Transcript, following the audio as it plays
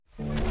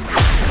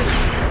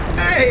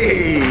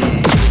Hey!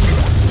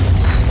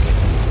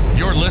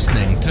 You're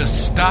listening to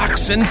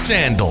Stocks and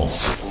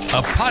Sandals,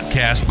 a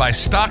podcast by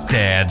Stock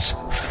Dads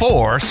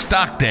for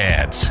Stock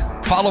Dads,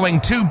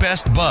 following two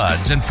best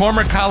buds and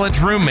former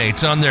college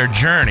roommates on their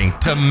journey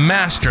to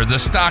master the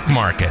stock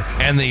market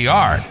and the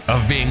art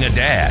of being a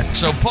dad.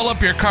 So pull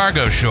up your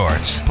cargo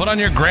shorts, put on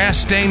your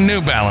grass-stained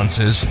New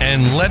Balances,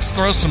 and let's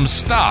throw some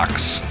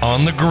stocks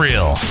on the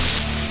grill.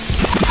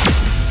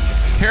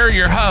 Here are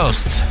your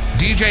hosts,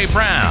 DJ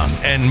Brown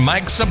and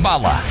Mike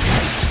Sabala.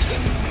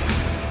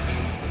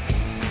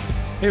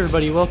 Hey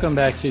everybody, welcome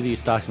back to the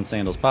Stocks and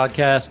Sandals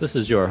podcast. This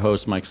is your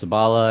host, Mike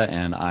Sabala,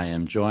 and I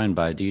am joined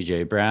by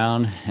DJ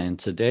Brown. And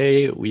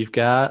today we've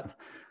got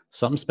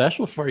something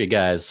special for you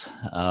guys.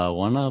 I'll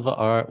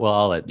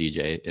let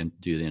DJ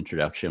do the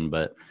introduction,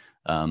 but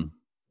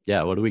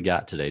what do we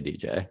got today,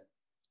 DJ?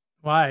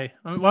 Why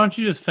don't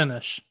you just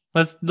finish?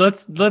 Let's throw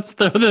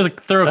a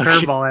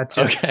curveball at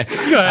you. Okay.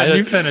 Go ahead.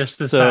 You finish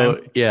this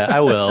time. Yeah,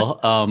 I will.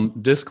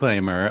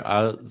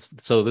 Disclaimer.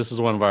 So this is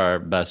one of our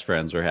best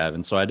friends we're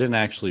having. So I didn't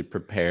actually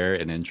prepare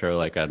an intro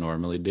like I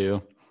normally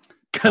do.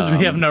 Because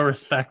we have no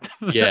respect.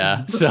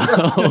 Yeah.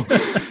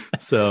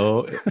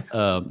 So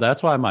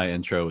that's why my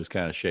intro was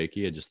kind of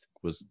shaky. I just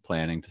was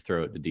planning to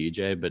throw it to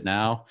DJ, but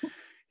now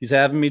he's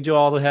having me do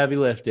all the heavy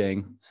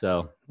lifting.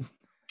 So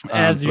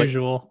as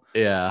usual.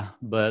 Yeah,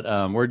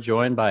 but we're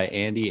joined by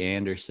Andy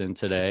Anderson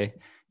today.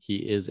 He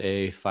is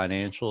a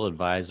financial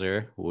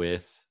advisor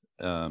with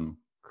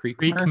Creekmer.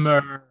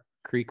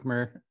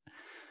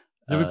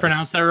 Did we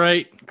pronounce that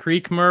right?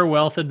 Creekmer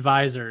Wealth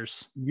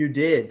Advisors. You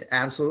did.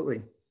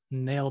 Absolutely.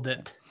 Nailed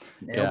it.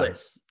 Nailed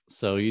it.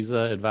 So he's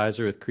an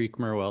advisor with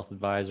Creekmer Wealth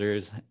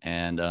Advisors.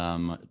 And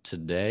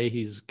today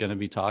he's going to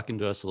be talking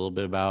to us a little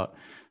bit about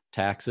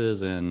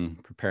taxes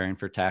and preparing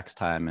for tax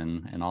time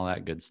and all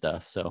that good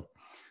stuff. So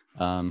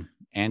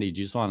Andy,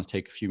 do you just want to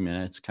take a few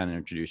minutes, kind of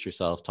introduce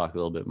yourself, talk a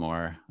little bit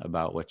more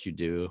about what you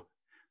do,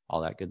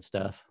 all that good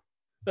stuff?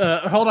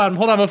 Hold on.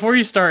 Before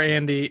you start,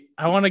 Andy,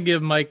 I want to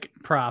give Mike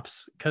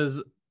props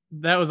because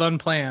that was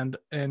unplanned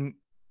and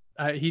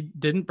he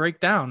didn't break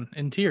down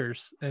in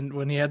tears. And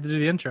when he had to do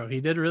the intro, he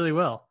did really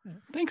well.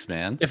 Thanks,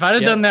 man. If I'd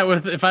have done that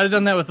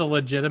with a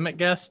legitimate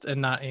guest and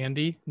not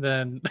Andy,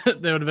 then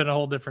that would have been a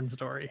whole different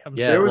story.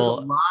 There was a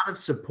lot of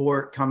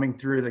support coming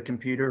through the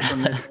computer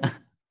from this.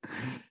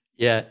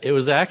 Yeah, it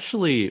was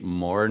actually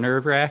more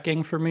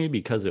nerve-wracking for me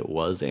because it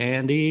was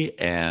Andy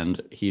and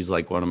he's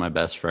like one of my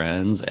best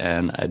friends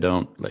and I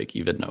don't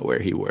even know where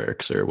he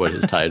works or what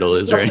his title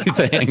is or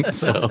anything.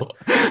 So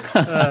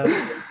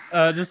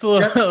just a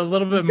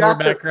little bit more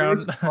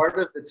background. Part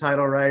of the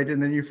title, right?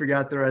 And then you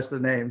forgot the rest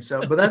of the name.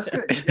 So, but that's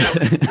good.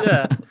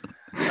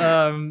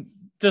 Yeah.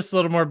 Just a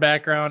little more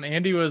background.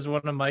 Andy was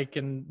one of Mike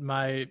and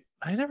my,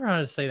 I never know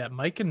how to say that.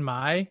 Mike and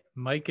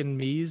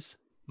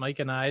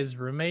I's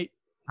roommate.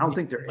 I don't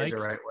think there is a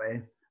right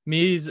way.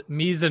 Me's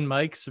and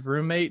Mike's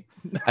roommate.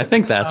 I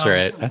think that's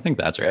right.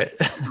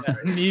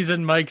 Me's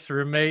and Mike's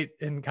roommate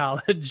in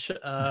college.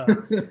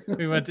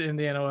 We went to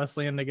Indiana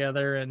Wesleyan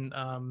together and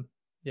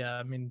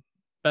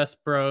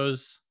best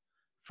bros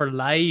for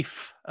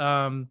life.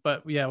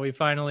 But yeah, we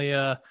finally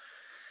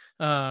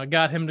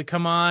got him to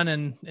come on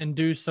and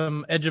do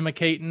some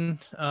edumacating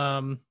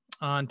on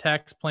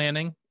tax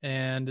planning,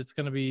 and it's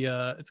gonna be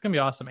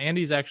awesome.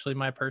 Andy's actually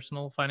my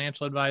personal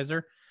financial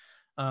advisor.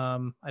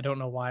 I don't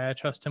know why I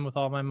trust him with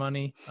all my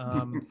money,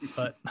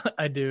 but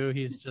I do.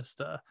 He's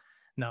just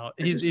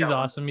he's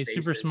awesome. He's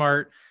super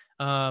smart,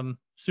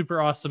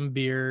 super awesome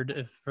beard.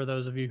 If for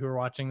those of you who are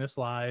watching this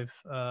live,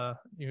 I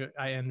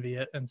envy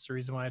it, and it's the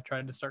reason why I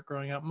tried to start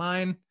growing out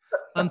mine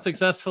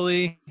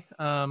unsuccessfully.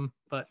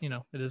 But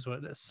it is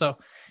what it is. So,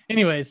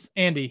 anyways,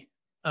 Andy,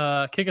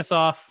 kick us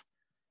off.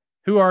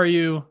 Who are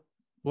you?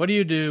 What do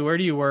you do? Where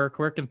do you work?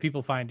 Where can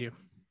people find you?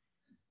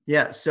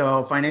 Yeah,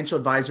 so financial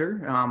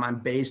advisor. I'm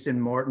based in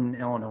Morton,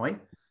 Illinois.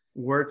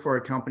 Work for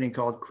a company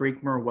called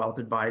Creekmer Wealth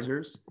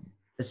Advisors.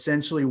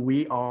 Essentially,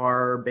 we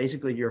are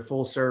basically your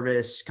full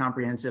service,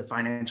 comprehensive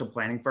financial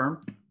planning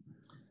firm.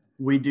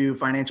 We do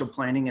financial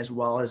planning as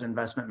well as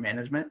investment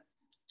management.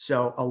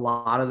 So a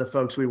lot of the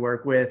folks we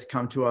work with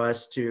come to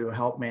us to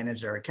help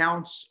manage their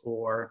accounts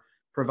or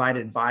provide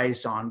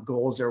advice on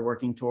goals they're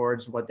working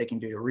towards, what they can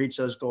do to reach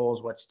those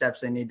goals, what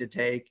steps they need to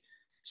take.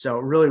 So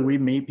really, we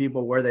meet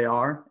people where they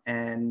are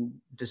and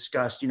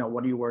discuss,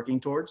 what are you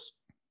working towards?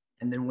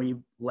 And then we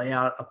lay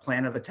out a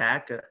plan of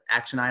attack,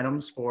 action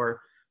items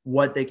for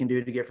what they can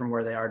do to get from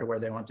where they are to where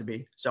they want to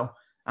be. So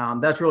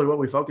that's really what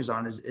we focus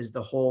on is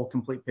the whole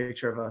complete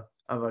picture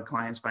of a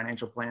client's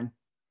financial plan.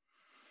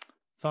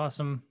 It's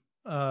awesome.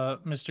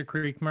 Mr.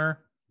 Creekmer,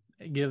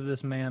 give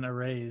this man a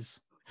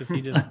raise. Because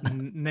he just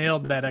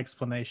nailed that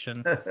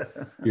explanation.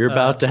 You're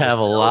about to have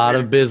a lot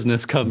of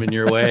business coming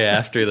your way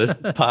after this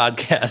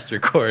podcast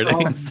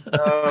recording.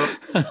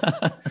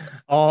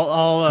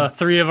 All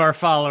three of our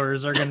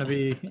followers are going to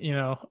be,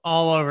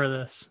 all over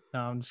this.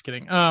 No, I'm just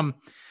kidding. All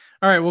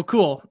right, well,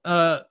 cool.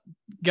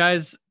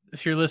 Guys,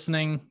 if you're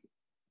listening,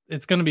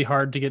 it's going to be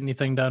hard to get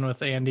anything done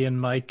with Andy and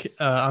Mike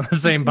on the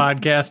same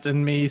podcast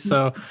and me.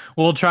 So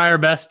we'll try our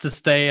best to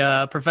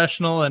stay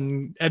professional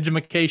and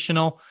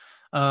educational.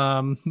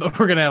 But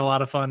we're going to have a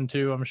lot of fun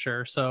too, I'm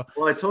sure. So,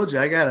 well, I told you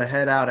I got to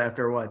head out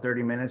after what,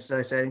 30 minutes, did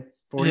I say?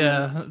 40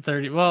 minutes?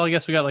 30. Well, I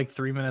guess we got like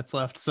 3 minutes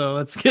left. So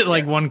let's get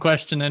like one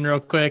question in real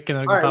quick and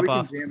then we can pop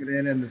off. We can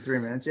jam it in the 3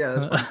 minutes. Yeah,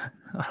 that's fine.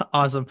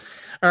 Awesome.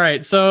 All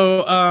right.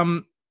 So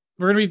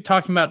we're going to be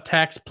talking about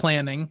tax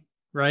planning,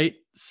 right?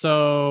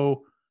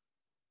 So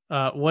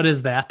what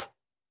is that?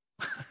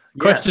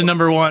 Question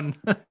number one.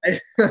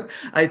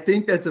 I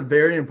think that's a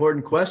very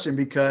important question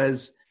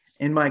because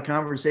in my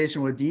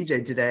conversation with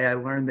DJ today, I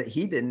learned that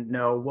he didn't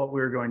know what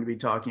we were going to be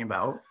talking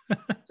about.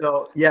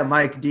 So yeah,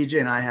 Mike, DJ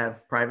and I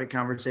have private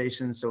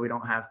conversations, so we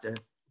don't have to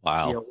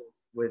deal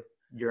with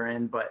your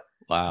end, but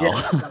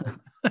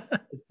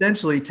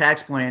essentially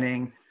tax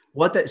planning,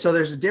 so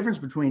there's a difference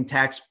between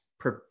tax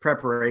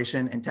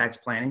preparation and tax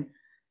planning.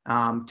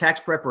 Tax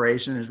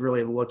preparation is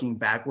really looking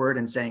backward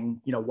and saying,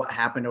 what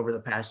happened over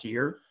the past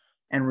year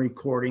and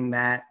recording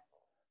that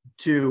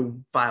to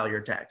file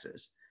your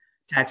taxes.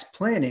 Tax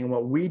planning,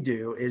 what we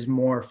do is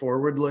more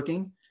forward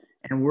looking,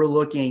 and we're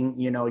looking,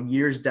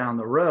 years down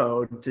the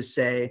road to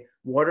say,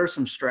 what are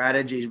some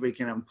strategies we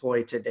can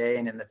employ today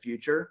and in the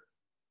future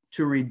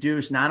to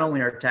reduce not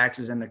only our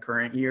taxes in the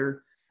current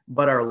year,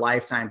 but our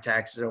lifetime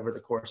taxes over the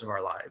course of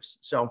our lives.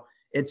 So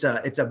it's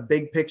a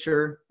big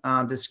picture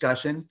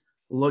discussion,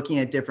 looking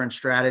at different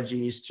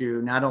strategies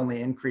to not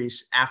only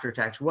increase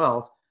after-tax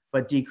wealth,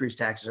 but decrease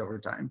taxes over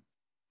time.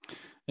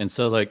 And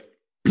so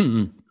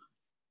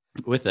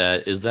with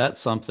that, is that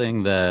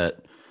something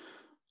that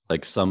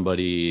like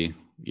somebody,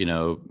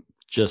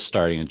 just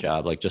starting a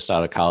job, like just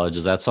out of college,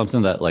 is that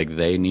something that like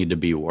they need to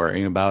be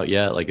worrying about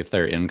yet? Like if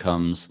their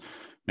income's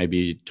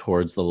maybe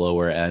towards the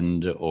lower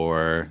end,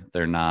 or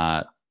they're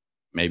not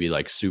maybe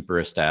like super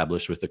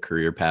established with a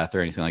career path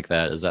or anything like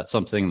that, is that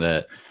something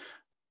that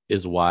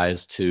is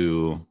wise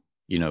to,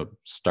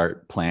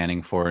 start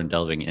planning for and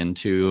delving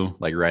into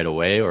like right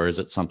away? Or is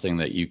it something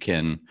that you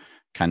can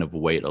kind of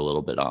wait a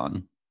little bit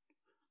on?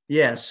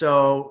 Yeah.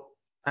 So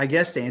I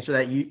guess to answer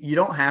that, you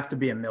don't have to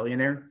be a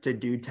millionaire to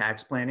do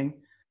tax planning.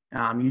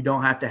 You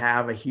don't have to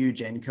have a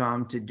huge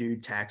income to do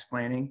tax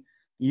planning.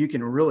 You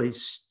can really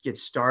get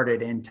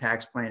started in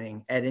tax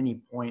planning at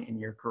any point in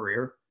your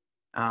career.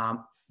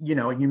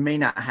 You may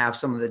not have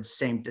some of the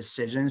same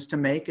decisions to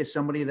make as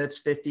somebody that's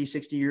 50,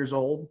 60 years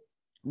old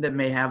that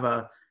may have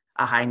a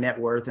high net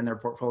worth and their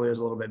portfolio is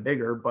a little bit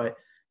bigger, but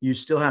you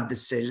still have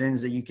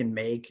decisions that you can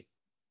make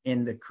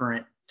in the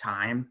current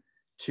time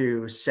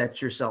to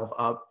set yourself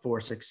up for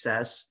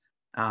success,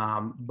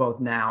 both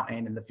now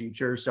and in the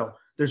future. So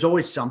there's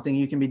always something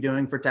you can be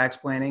doing for tax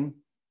planning.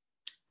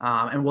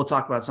 And we'll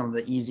talk about some of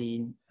the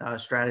easy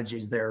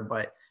strategies there,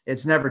 but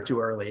it's never too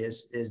early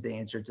is the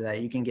answer to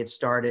that. You can get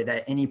started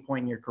at any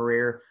point in your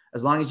career.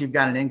 As long as you've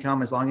got an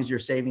income, as long as you're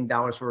saving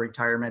dollars for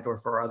retirement or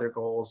for other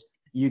goals,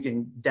 you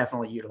can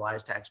definitely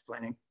utilize tax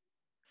planning.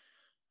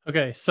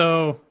 Okay.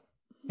 So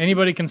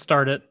anybody can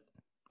start it.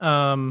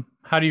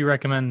 How do you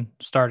recommend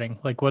starting?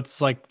 Like what's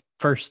like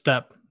first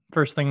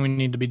thing we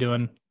need to be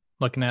doing,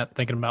 looking at,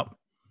 thinking about?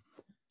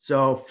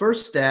 So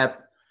first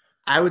step,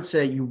 I would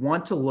say you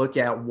want to look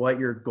at what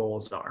your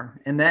goals are.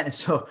 And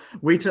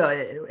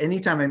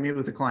anytime I meet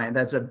with a client,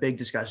 that's a big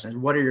discussion is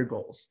what are your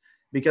goals?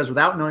 Because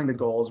without knowing the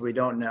goals, we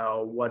don't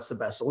know what's the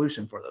best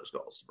solution for those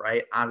goals,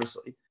 right?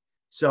 Obviously.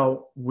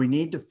 So we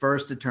need to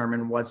first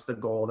determine what's the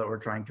goal that we're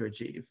trying to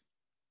achieve.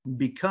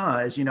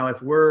 Because,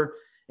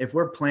 if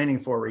we're planning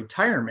for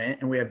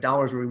retirement and we have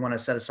dollars we want to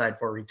set aside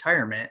for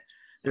retirement,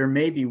 there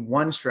may be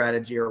one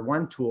strategy or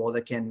one tool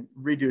that can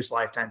reduce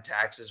lifetime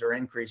taxes or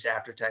increase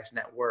after-tax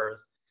net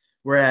worth.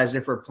 Whereas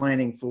if we're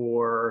planning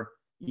for,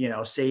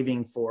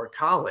 saving for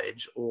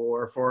college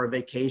or for a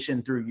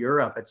vacation through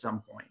Europe at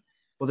some point,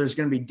 well, there's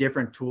going to be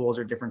different tools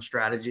or different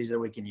strategies that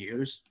we can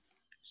use.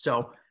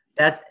 So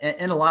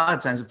and a lot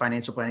of times in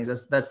financial planning,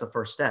 that's the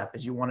first step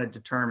is you want to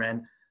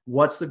determine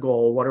what's the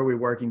goal, what are we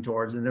working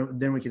towards? And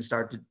then we can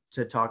start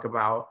to talk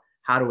about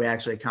how do we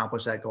actually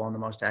accomplish that goal in the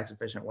most tax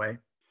efficient way.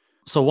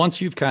 So once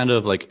you've kind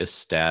of like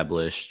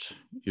established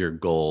your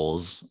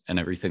goals and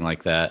everything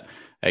like that,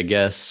 I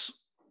guess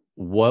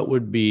what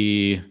would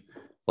be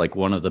like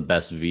one of the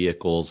best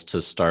vehicles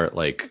to start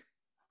like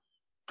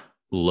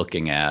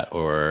looking at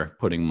or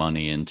putting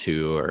money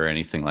into or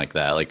anything like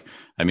that? Like,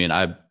 I mean,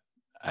 I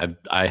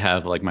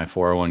have like my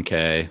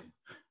 401k,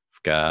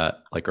 I've got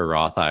like a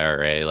Roth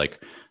IRA,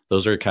 like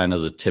those are kind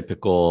of the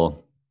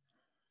typical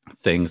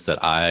things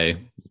that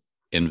I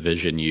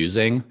envision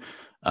using.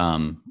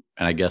 And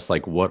I guess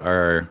like what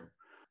are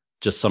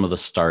just some of the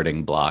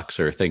starting blocks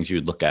or things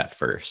you'd look at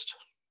first?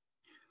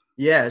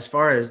 Yeah, as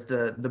far as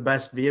the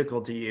best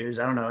vehicle to use,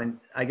 I don't know. And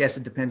I guess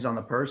it depends on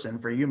the person.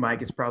 For you,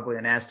 Mike, it's probably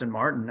an Aston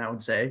Martin, I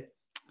would say.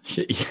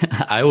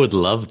 Yeah, I would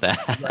love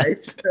that.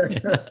 Right?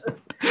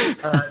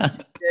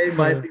 It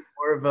might be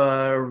more of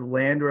a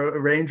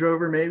Range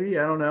Rover, maybe.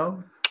 I don't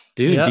know.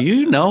 Dude, Do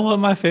you know what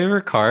my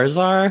favorite cars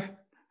are?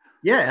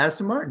 Yeah,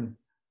 Aston Martin.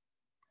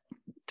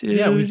 Dude,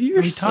 Yeah,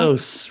 you're we so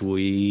talked.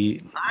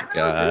 sweet. I know,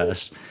 dude.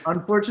 Gosh.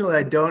 Unfortunately,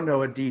 I don't know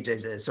what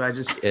DJs is, so I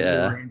just we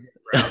Yeah. ran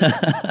it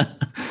around.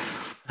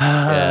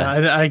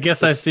 Yeah. I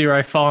guess I This, see where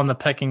I fall in the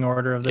pecking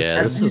order of this yeah,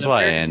 Have this you is friendship.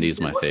 why shared it?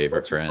 Andy's my favorite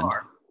What's your friend.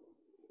 car?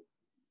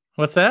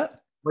 What's that?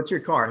 What's your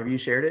car? Have you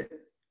shared it?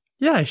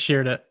 Yeah, I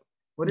shared it.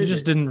 What You is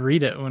just it? didn't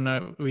read it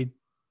when we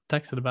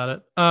texted about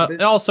it. What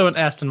is Also an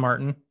Aston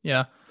Martin.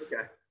 Yeah.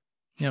 okay.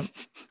 Yep.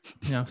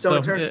 Yeah. So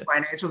in terms of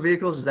financial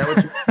vehicles, is that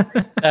what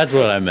you That's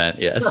what I meant.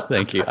 Yes.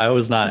 Thank you. I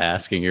was not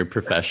asking your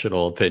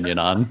professional opinion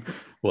on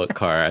what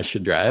car I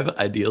should drive,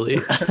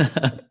 ideally.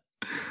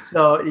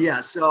 So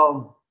yeah,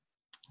 so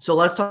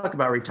let's talk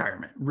about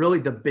retirement. Really,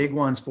 the big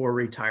ones for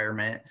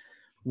retirement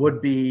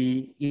would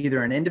be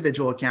either an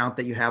individual account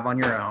that you have on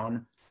your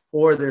own,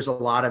 or there's a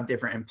lot of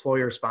different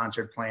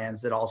employer-sponsored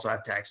plans that also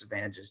have tax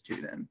advantages to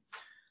them.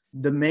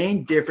 The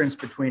main difference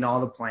between all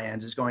the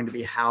plans is going to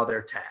be how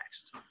they're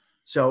taxed.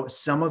 So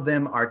some of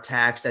them are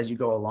taxed as you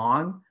go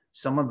along,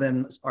 some of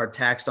them are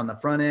taxed on the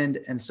front end,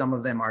 and some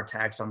of them are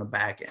taxed on the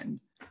back end.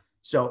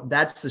 So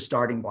that's the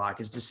starting block,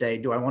 is to say,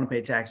 do I want to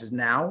pay taxes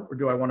now or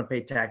do I want to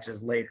pay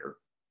taxes later?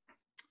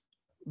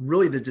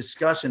 Really, the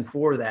discussion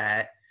for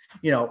that,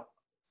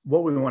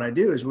 what we want to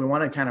do is we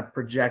want to kind of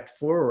project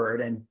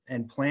forward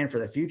and plan for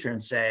the future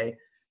and say,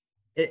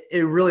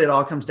 it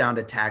all comes down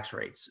to tax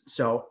rates.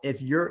 So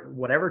if you're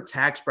whatever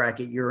tax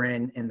bracket you're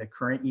in the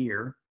current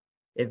year,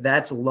 if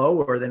that's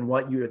lower than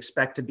what you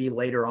expect to be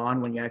later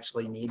on when you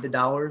actually need the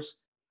dollars,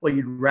 well,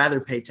 you'd rather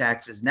pay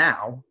taxes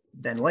now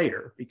than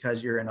later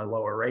because you're in a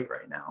lower rate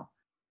right now.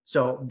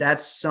 So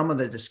that's some of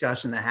the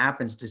discussion that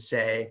happens to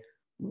say,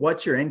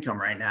 what's your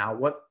income right now?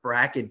 What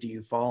bracket do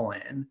you fall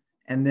in?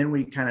 And then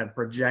we kind of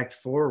project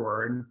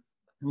forward,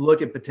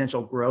 look at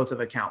potential growth of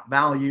account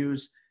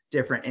values,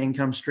 different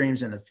income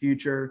streams in the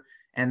future.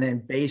 And then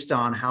based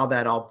on how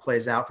that all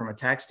plays out from a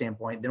tax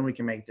standpoint, then we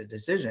can make the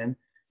decision.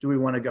 Do we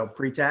want to go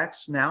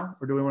pre-tax now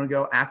or do we want to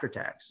go after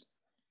tax?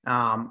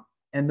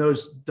 And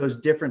those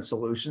different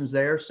solutions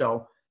there.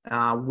 So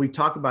we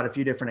talk about a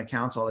few different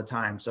accounts all the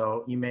time.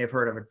 So you may have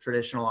heard of a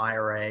traditional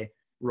IRA,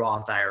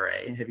 Roth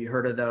IRA. Have you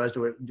heard of those?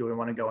 Do we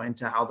want to go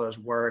into how those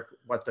work,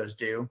 what those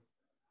do?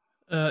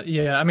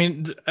 Yeah, I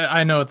mean,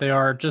 I know what they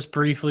are. Just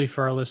briefly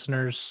for our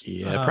listeners.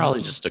 Yeah,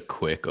 probably just a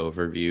quick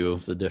overview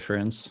of the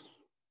difference.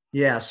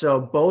 Yeah,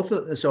 so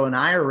an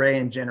IRA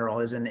in general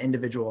is an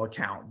individual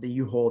account that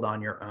you hold on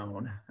your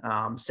own.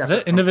 Is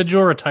that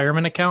individual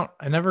retirement account?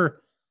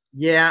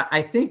 Yeah,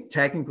 I think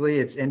technically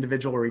it's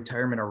individual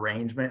retirement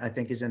arrangement, I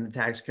think is in the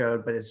tax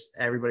code, but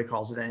everybody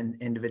calls it an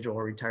individual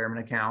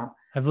retirement account.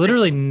 I've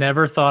literally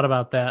never thought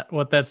about that,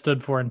 what that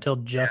stood for until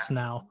just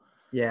now.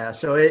 Yeah,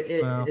 so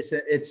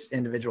it's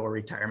individual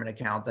retirement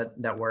account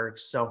that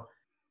works. So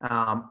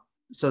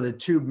so the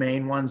two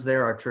main ones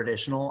there are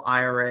traditional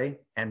IRA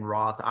and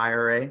Roth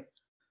IRA.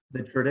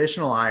 The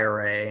traditional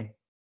IRA,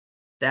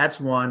 that's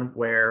one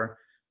where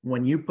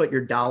when you put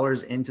your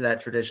dollars into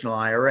that traditional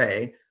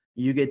IRA,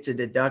 you get to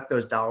deduct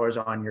those dollars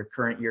on your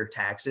current year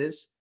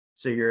taxes.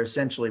 So you're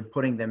essentially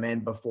putting them in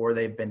before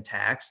they've been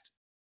taxed.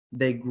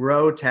 They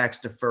grow tax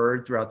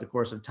deferred throughout the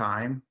course of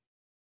time.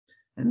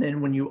 And then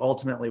when you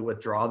ultimately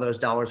withdraw those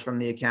dollars from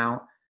the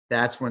account,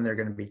 that's when they're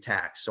going to be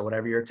taxed. So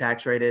whatever your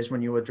tax rate is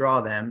when you withdraw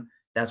them,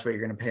 that's what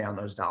you're going to pay on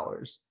those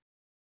dollars.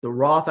 The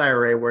Roth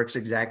IRA works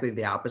exactly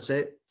the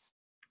opposite.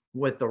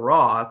 With the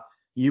Roth,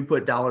 you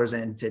put dollars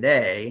in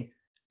today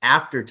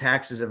after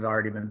taxes have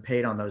already been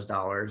paid on those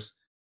dollars.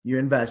 You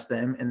invest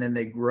them and then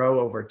they grow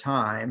over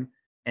time.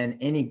 And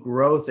any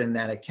growth in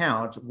that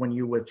account, when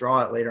you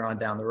withdraw it later on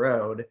down the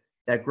road,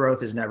 that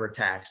growth is never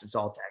taxed. It's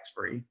all tax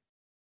free.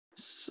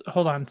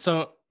 Hold on.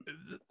 So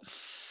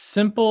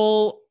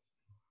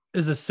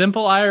is a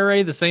simple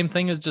IRA the same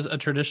thing as just a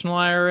traditional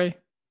IRA?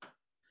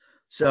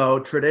 So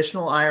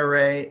traditional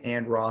IRA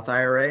and Roth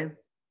IRA,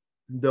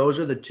 those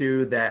are the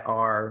two that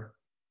are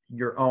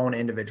your own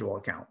individual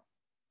account.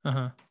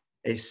 Uh-huh.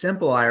 A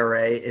simple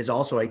IRA is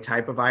also a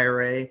type of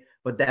IRA,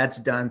 but that's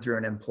done through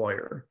an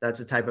employer.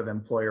 That's a type of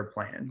employer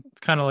plan. It's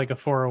kind of like a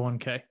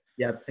 401k.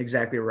 Yep,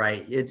 exactly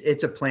right.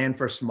 It's a plan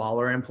for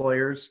smaller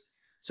employers.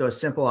 So a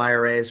simple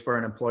IRA is for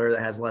an employer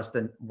that has less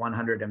than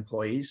 100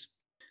 employees.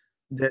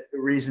 The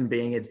reason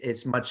being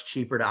it's much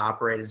cheaper to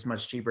operate, it's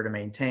much cheaper to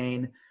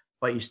maintain,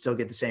 but you still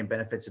get the same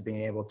benefits of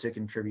being able to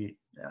contribute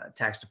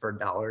tax deferred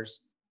dollars.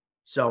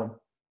 So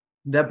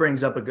that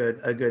brings up a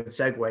good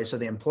segue. So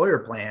the employer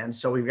plans.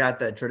 So we've got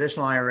the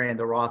traditional IRA and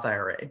the Roth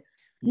IRA.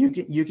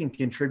 You can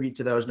contribute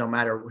to those no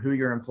matter who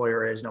your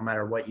employer is, no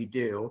matter what you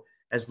do.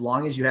 As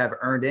long as you have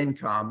earned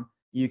income,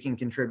 you can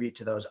contribute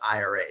to those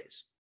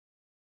IRAs.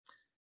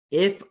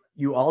 If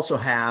you also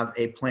have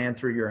a plan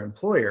through your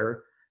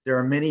employer, there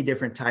are many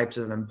different types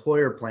of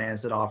employer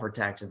plans that offer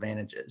tax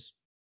advantages.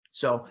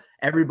 So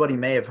everybody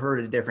may have heard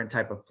a different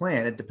type of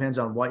plan. It depends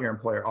on what your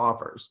employer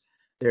offers.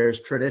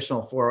 There's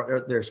traditional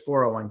there's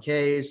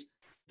 401ks,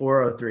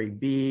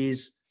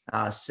 403bs,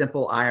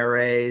 simple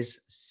IRAs,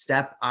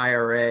 SEP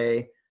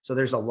IRA. So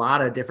there's a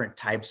lot of different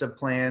types of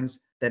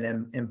plans that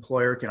an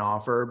employer can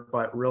offer,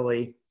 but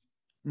really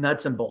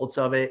nuts and bolts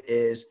of it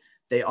is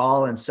they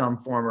all in some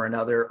form or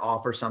another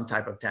offer some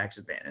type of tax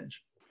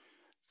advantage.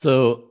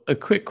 So a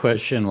quick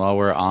question while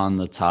we're on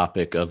the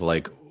topic of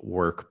like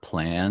work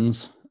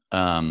plans.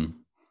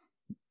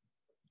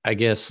 I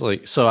guess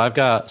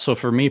so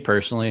for me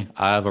personally,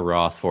 I have a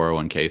Roth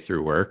 401k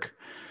through work,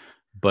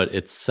 but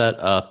it's set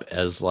up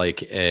as like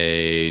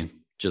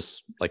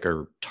just like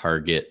a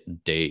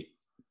target date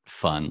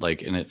fund.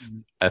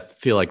 I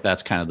feel like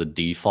that's kind of the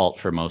default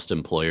for most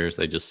employers.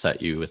 They just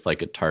set you with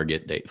like a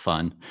target date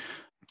fund.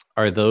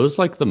 Are those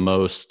like the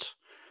most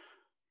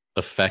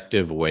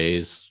effective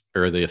ways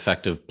or the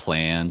effective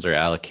plans or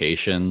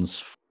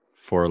allocations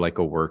for like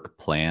a work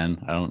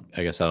plan?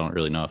 I guess I don't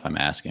really know if I'm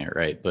asking it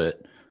right,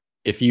 but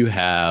if you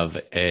have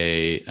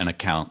an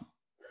account,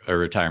 a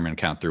retirement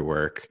account through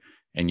work,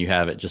 and you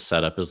have it just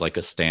set up as like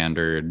a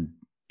standard,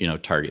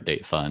 target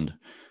date fund,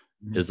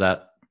 is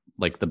that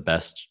like the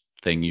best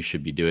thing you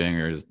should be doing,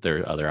 or are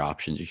there other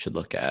options you should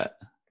look at?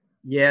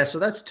 Yeah, so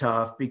that's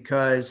tough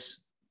because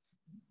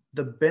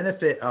the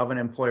benefit of an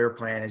employer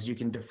plan is you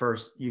can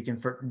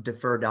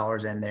defer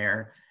dollars in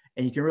there,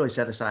 and you can really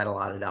set aside a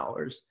lot of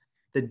dollars.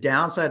 The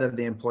downside of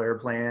the employer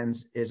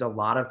plans is a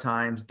lot of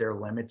times they're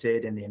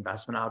limited in the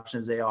investment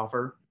options they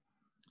offer.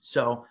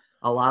 So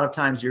a lot of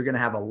times you're going to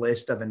have a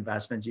list of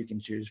investments you can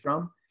choose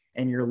from,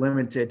 and you're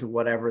limited to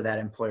whatever that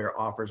employer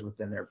offers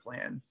within their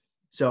plan.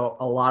 So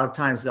a lot of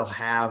times they'll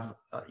have,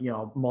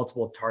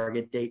 multiple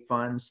target date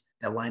funds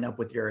that line up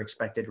with your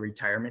expected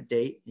retirement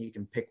date. You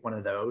can pick one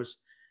of those.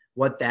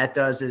 What that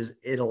does is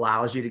it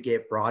allows you to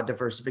get broad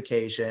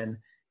diversification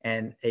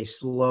and a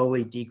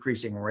slowly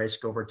decreasing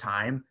risk over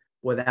time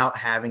without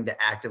having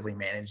to actively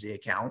manage the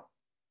account.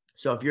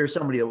 So if you're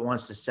somebody that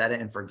wants to set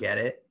it and forget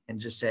it and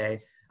just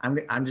say,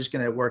 I'm just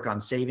going to work on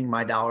saving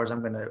my dollars,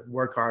 I'm going to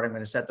work hard, I'm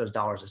going to set those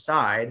dollars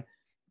aside.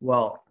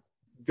 Well,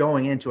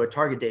 going into a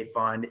target date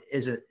fund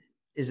is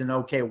an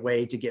okay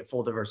way to get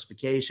full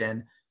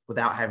diversification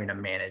without having to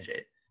manage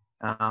it.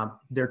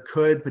 There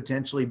could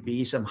potentially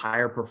be some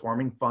higher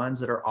performing funds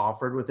that are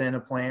offered within a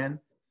plan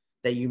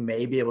that you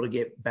may be able to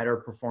get better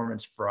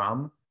performance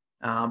from.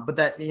 But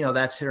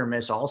that's hit or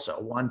miss also.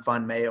 One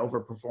fund may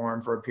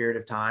overperform for a period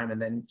of time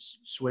and then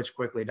switch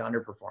quickly to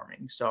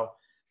underperforming. So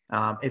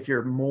if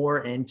you're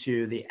more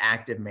into the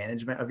active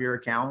management of your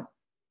account,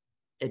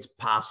 it's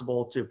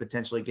possible to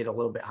potentially get a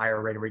little bit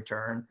higher rate of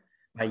return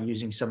by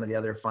using some of the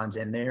other funds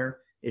in there,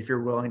 if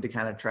you're willing to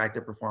kind of track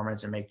the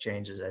performance and make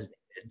changes as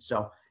needed.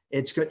 So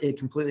it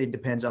completely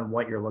depends on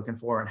what you're looking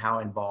for and how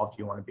involved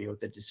you want to be with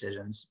the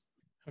decisions.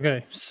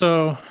 Okay.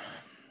 So,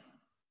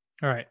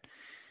 all right.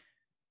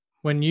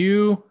 When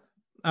you,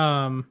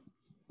 a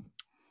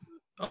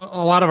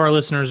lot of our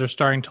listeners are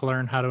starting to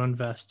learn how to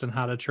invest and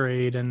how to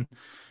trade and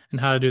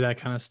how to do that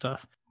kind of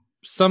stuff.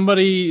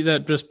 Somebody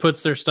that just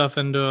puts their stuff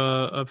into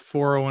a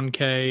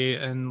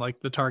 401k and like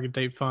the target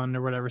date fund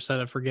or whatever, set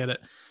it, forget it.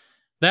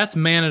 That's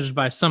managed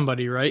by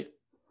somebody, right?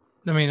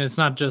 I mean, it's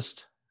not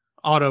just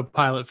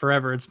autopilot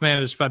forever. It's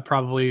managed by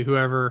probably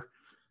whoever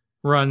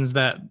runs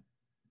that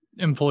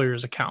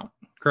employer's account,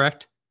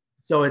 correct?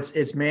 So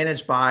it's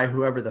managed by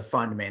whoever the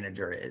fund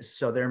manager is.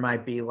 So there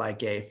might be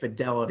like a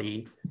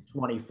Fidelity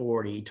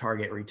 2040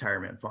 target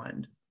retirement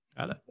fund.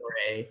 Got it. Or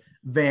a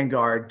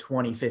Vanguard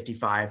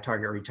 2055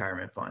 target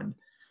retirement fund.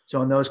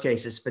 So in those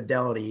cases,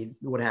 Fidelity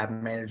would have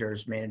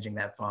managers managing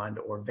that fund,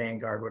 or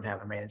Vanguard would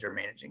have a manager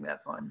managing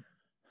that fund.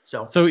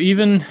 So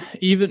even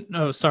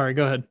oh, sorry,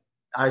 go ahead.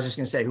 I was just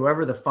going to say,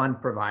 whoever the fund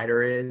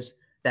provider is,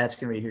 that's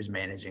going to be who's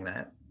managing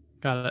that.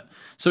 Got it.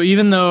 So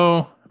even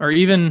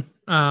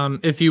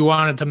if you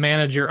wanted to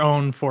manage your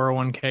own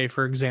 401k,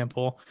 for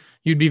example,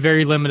 you'd be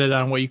very limited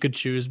on what you could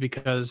choose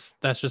because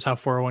that's just how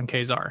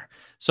 401ks are.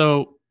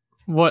 So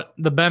what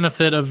the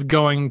benefit of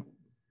going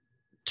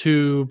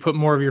to put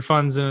more of your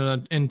funds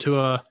into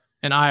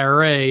an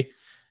IRA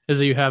is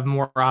that you have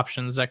more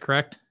options. Is that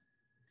correct?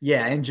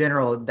 Yeah, in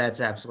general,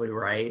 that's absolutely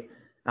right.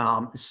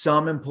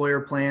 Some employer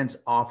plans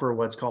offer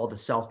what's called a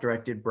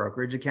self-directed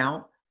brokerage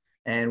account.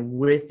 And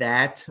with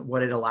that,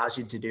 what it allows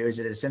you to do is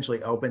it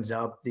essentially opens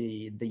up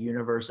the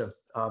universe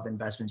of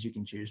investments you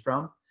can choose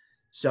from.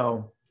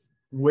 So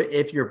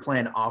if your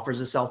plan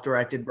offers a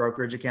self-directed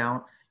brokerage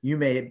account, you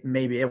may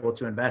be able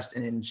to invest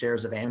in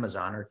shares of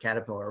Amazon or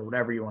Caterpillar or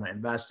whatever you want to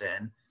invest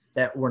in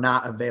that were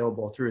not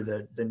available through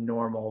the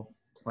normal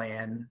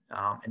plan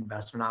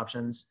investment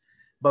options.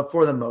 But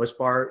for the most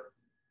part,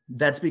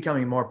 that's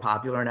becoming more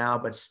popular now,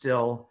 but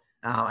still,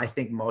 I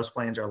think most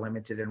plans are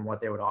limited in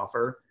what they would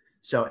offer.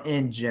 So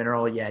in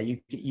general, yeah,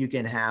 you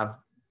can have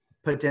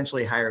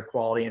potentially higher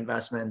quality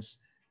investments,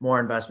 more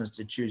investments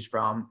to choose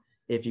from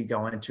if you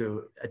go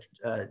into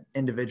an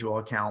individual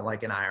account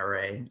like an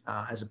IRA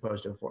as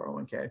opposed to a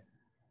 401k.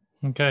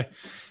 Okay.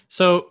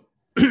 So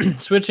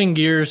switching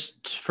gears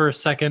for a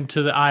second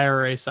to the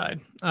IRA side.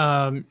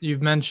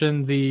 You've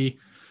mentioned the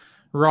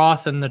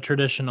Roth and the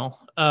traditional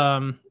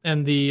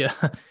and the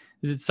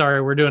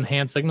sorry, we're doing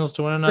hand signals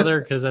to one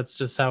another because that's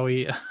just how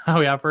we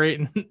operate.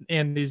 And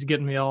Andy's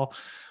getting me all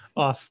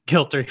off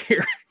kilter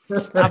here.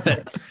 Stop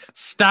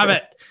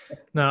it.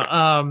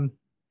 No.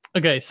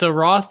 Okay. So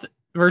Roth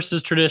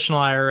versus traditional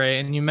IRA,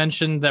 and you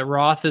mentioned that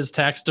Roth is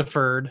tax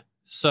deferred.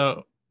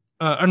 So,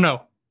 or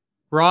no,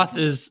 Roth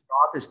is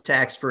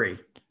tax free.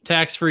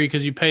 Tax free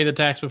because you pay the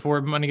tax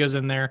before money goes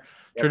in there.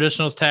 Yep.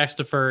 Traditional is tax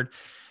deferred.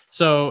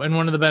 So, and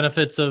one of the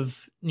benefits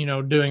of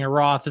doing a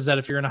Roth is that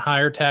if you're in a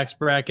higher tax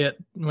bracket,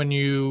 when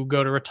you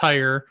go to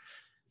retire,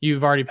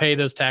 you've already paid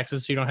those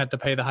taxes, so you don't have to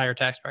pay the higher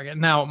tax bracket.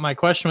 Now, my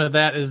question with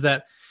that is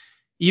that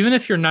even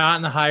if you're not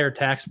in the higher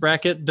tax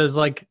bracket, does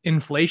like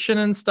inflation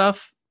and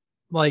stuff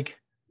like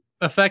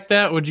affect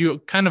that? Would you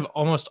kind of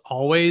almost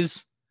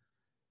always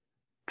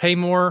pay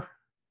more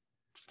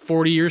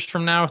 40 years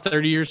from now,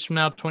 30 years from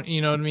now, 20,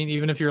 you know what I mean?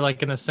 Even if you're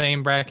like in the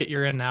same bracket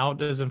you're in now,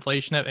 does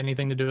inflation have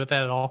anything to do with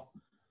that at all?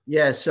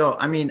 Yeah. So,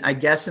 I mean, I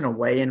guess in a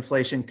way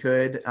inflation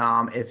could,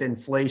 if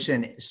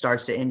inflation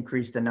starts to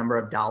increase the number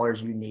of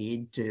dollars you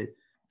need to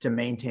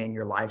maintain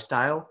your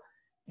lifestyle,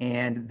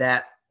 and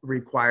that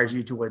requires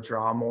you to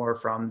withdraw more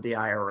from the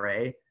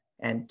IRA,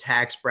 and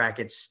tax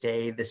brackets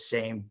stay the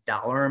same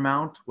dollar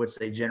amount, which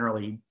they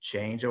generally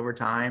change over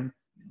time.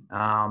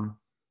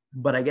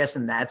 But I guess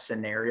in that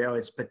scenario,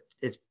 it's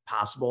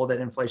possible that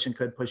inflation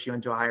could push you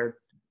into a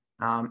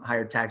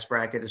higher tax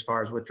bracket as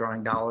far as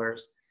withdrawing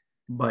dollars.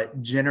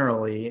 But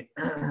generally,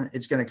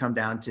 it's going to come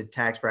down to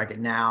tax bracket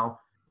now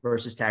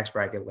versus tax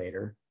bracket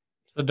later.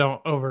 So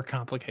don't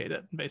overcomplicate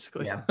it,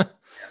 basically. Yeah.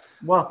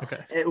 Well,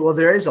 okay.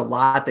 There is a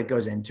lot that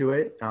goes into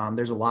it.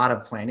 There's a lot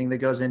of planning that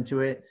goes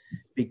into it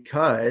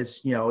because,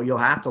 you'll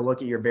have to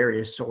look at your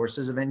various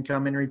sources of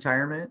income in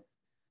retirement.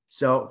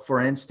 So,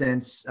 for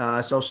instance,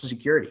 Social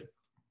Security.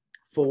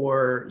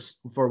 For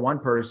one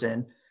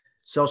person,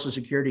 Social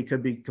Security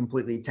could be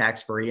completely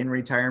tax-free in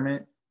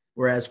retirement,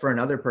 whereas for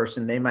another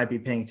person, they might be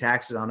paying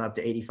taxes on up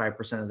to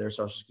 85% of their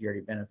Social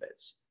Security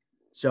benefits.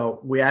 So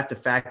we have to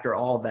factor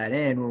all of that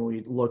in when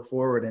we look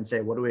forward and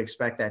say, what do we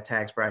expect that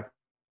tax bracket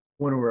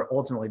when we're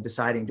ultimately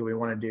deciding, do we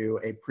want to do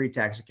a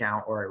pre-tax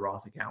account or a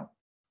Roth account?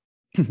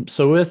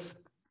 So with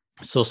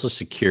Social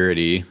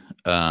Security,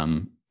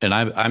 and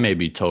I may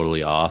be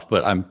totally off,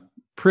 but I'm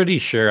pretty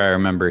sure I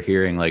remember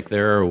hearing like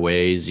there are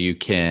ways you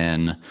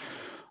can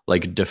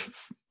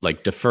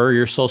defer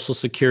your Social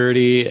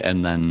Security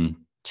and then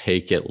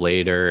take it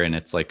later, and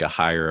it's like a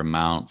higher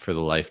amount for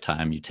the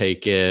lifetime you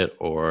take it,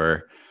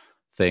 or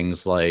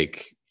things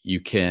like you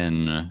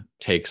can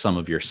take some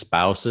of your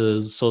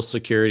spouse's Social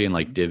Security and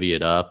like divvy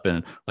it up.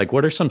 And like,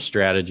 what are some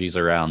strategies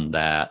around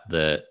that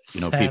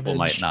people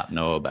might not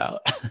know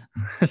about?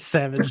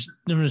 Savage.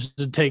 I'm just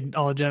to take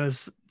all of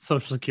Jenna's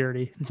Social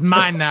Security. It's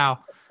mine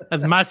now.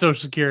 That's my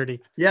Social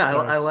Security. Yeah,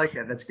 I like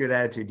that. That's a good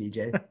attitude,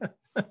 DJ.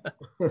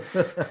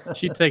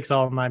 She takes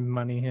all of my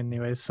money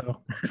anyways,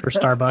 so for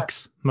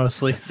Starbucks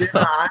mostly. So.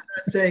 Jenna, I'm not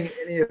saying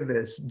any of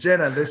this.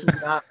 Jenna, this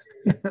is not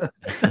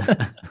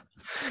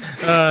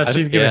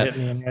she's gonna hit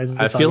me anyways.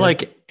 I feel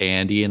like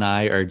Andy and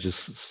I are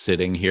just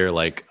sitting here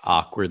like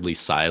awkwardly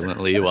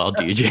silently while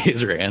DJ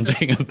is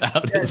ranting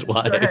about his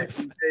wife. Ahead,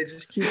 DJ,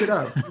 just keep it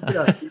up.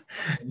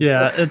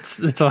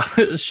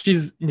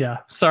 Yeah,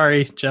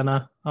 sorry,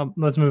 Jenna.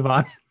 Let's move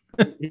on.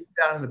 He's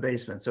down in the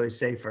basement, so he's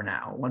safe for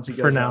now. Once he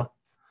goes out,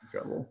 he's in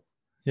trouble.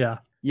 Yeah.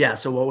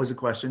 So what was the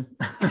question?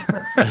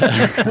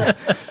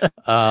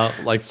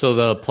 So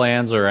the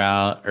plans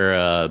around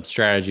or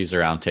strategies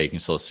around taking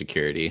Social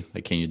Security,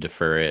 like, can you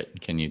defer it?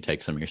 Can you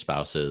take some of your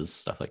spouses,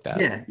 stuff like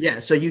that? Yeah.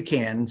 So you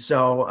can.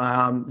 So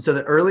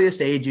the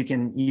earliest age you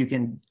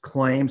can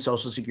claim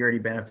Social Security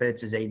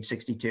benefits is age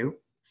 62.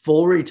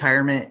 Full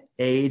retirement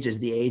age is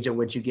the age at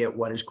which you get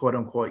what is quote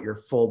unquote your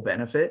full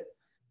benefit.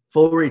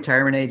 Full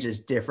retirement age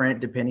is different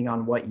depending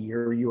on what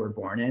year you were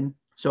born in.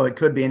 So it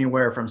could be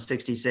anywhere from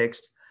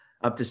 66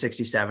 up to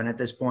 67 at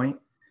this point.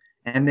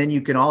 And then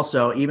you can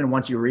also, even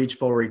once you reach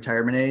full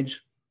retirement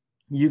age,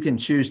 you can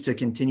choose to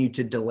continue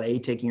to delay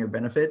taking your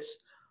benefits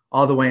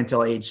all the way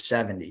until age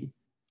 70.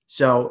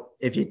 So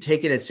if you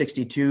take it at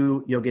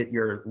 62, you'll get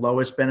your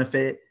lowest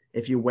benefit.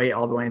 If you wait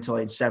all the way until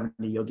age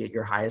 70, you'll get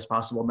your highest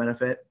possible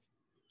benefit.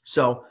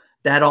 So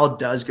that all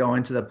does go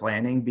into the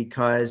planning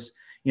because,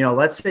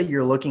 let's say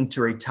you're looking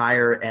to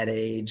retire at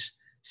age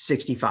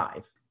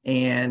 65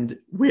 and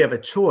we have a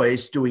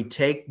choice. Do we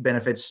take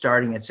benefits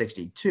starting at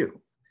 62?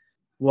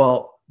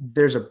 Well,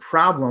 there's a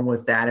problem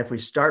with that.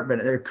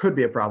 There could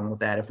be a problem with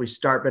that if we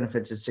start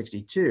benefits at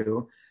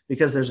 62,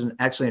 because there's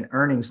actually an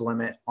earnings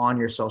limit on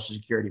your Social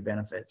Security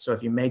benefit. So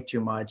if you make too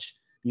much,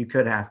 you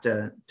could have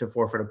to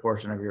forfeit a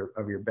portion of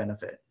your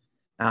benefit.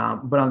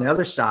 But on the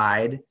other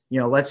side,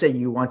 let's say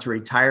you want to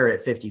retire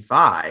at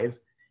 55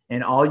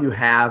 and all you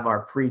have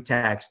are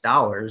pre-tax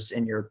dollars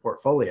in your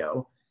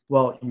portfolio.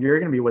 Well, you're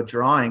going to be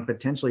withdrawing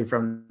potentially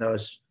from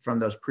those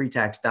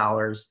pre-tax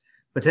dollars,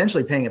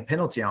 potentially paying a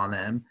penalty on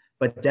them,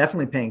 but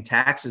definitely paying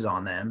taxes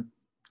on them.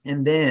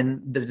 And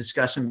then the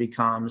discussion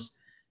becomes,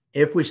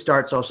 if we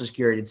start Social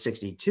Security at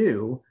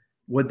 62,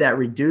 would that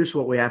reduce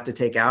what we have to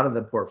take out of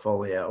the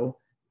portfolio,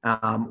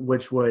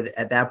 which would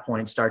at that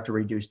point start to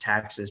reduce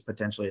taxes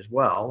potentially as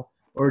well?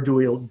 Or do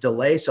we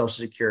delay Social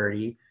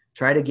Security,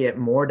 try to get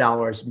more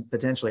dollars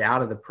potentially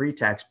out of the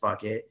pre-tax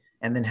bucket,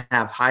 and then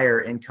have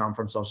higher income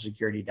from Social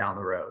Security down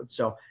the road.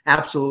 So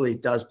absolutely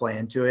it does play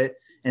into it.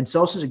 And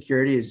Social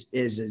Security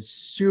is a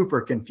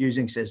super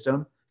confusing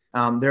system.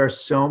 There are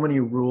so many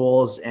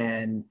rules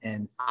and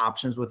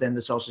options within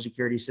the Social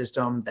Security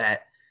system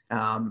that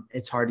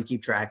it's hard to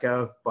keep track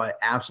of, but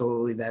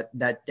absolutely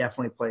that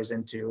definitely plays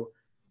into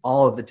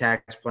all of the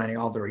tax planning,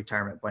 all the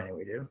retirement planning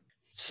we do.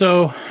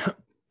 So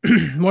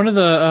one of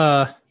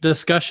the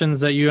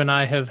discussions that you and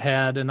I have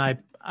had, and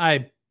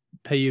I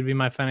pay you to be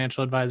my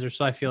financial advisor,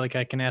 so I feel like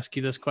I can ask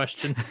you this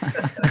question,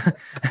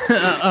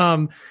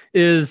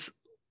 is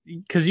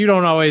because you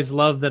don't always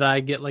love that I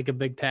get like a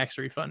big tax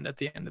refund at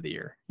the end of the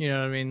year. You know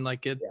what I mean?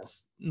 Like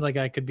it's like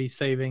I could be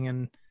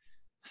saving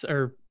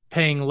or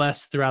paying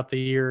less throughout the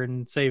year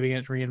and saving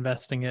it,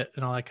 reinvesting it,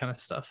 and all that kind of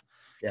stuff.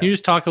 Yeah. Can you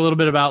just talk a little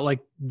bit about like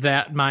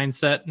that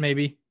mindset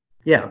maybe?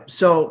 Yeah.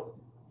 So,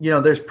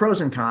 there's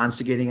pros and cons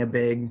to getting a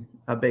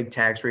big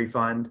tax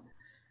refund.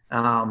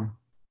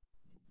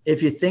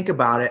 If you think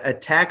about it, a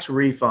tax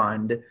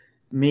refund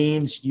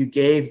means you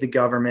gave the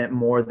government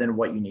more than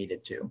what you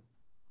needed to.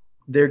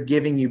 They're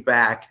giving you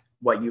back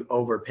what you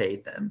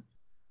overpaid them.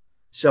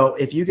 So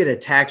if you get a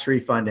tax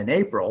refund in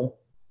April,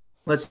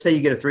 let's say you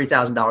get a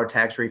 $3,000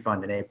 tax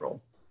refund in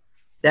April.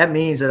 That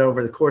means that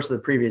over the course of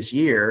the previous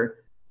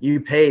year,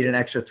 you paid an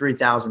extra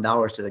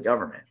 $3,000 to the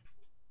government.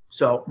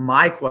 So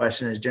my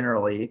question is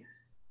generally,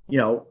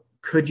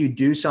 could you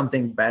do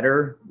something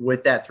better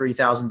with that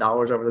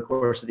 $3,000 over the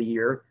course of the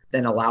year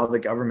than allow the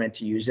government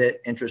to use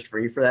it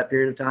interest-free for that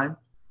period of time?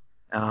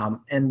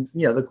 And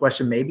the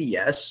question may be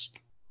yes.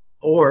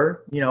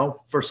 Or,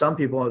 for some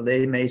people,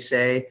 they may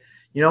say,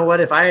 you know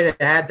what, if I had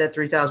had that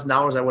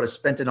 $3,000, I would have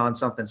spent it on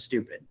something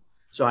stupid.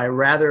 So I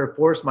rather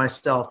force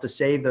myself to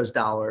save those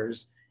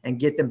dollars and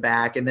get them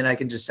back. And then I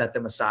can just set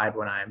them aside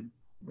when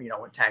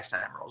when tax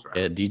time rolls around.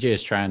 Yeah, DJ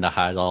is trying to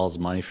hide all his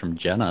money from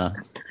Jenna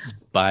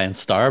buying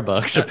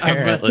Starbucks,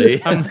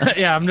 apparently.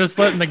 I'm just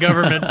letting the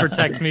government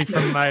protect me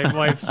from my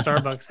wife's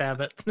Starbucks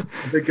habit.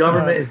 The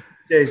government is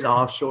DJ's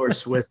offshore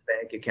Swiss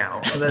bank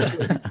account.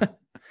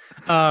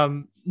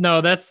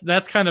 No,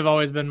 that's kind of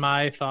always been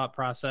my thought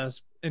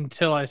process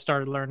until I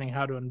started learning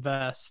how to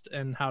invest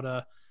and how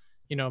to,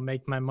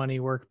 make my money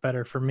work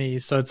better for me.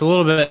 So it's a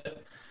little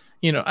bit,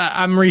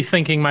 I'm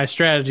rethinking my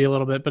strategy a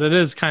little bit, but it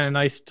is kind of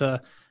nice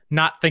to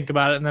not think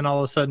about it and then all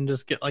of a sudden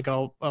just get like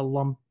a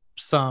lump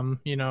sum,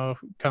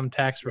 come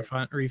tax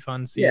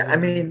refund season. Yeah, I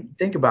mean,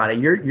 think about it.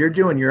 You're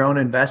doing your own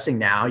investing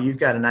now. You've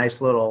got a nice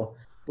little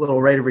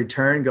rate of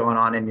return going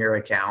on in your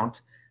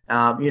account.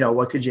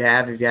 What could you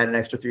have if you had an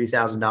extra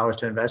 $3,000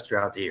 to invest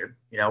throughout the year?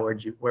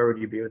 Where would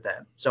you be with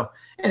that? So,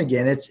 and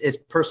again, it's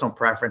personal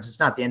preference. It's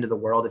not the end of the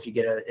world if you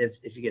get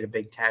a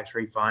big tax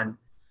refund.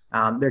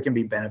 There can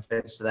be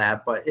benefits to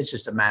that, but it's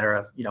just a matter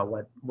of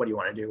what do you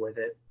want to do with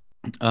it.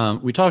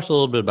 We talked a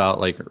little bit about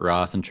like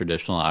Roth and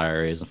traditional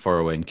IRAs and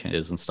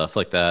 401ks and stuff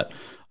like that.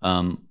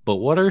 But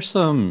what are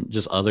some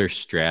just other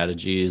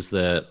strategies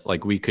that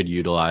like we could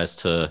utilize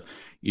to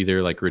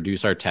either like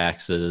reduce our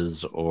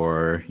taxes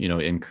or,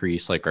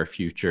 increase like our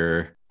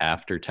future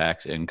after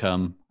tax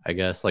income, I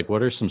guess? Like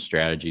what are some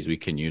strategies we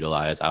can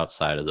utilize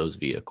outside of those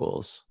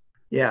vehicles?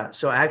 Yeah.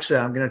 So actually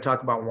I'm going to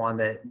talk about one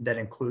that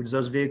includes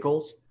those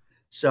vehicles.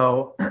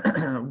 So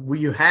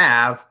you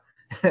have,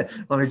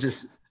 let me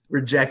just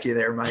reject you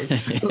there, Mike.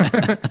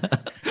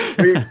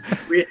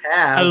 we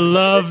have. I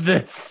love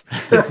this.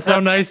 It's so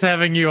nice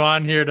having you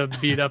on here to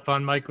beat up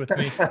on Mike with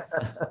me.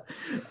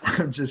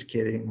 I'm just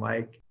kidding,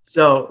 Mike.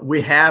 So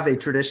we have a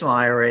traditional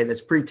IRA that's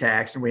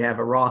pre-tax, and we have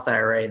a Roth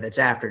IRA that's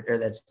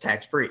that's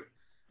tax-free.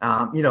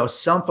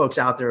 Some folks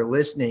out there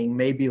listening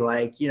may be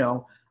like,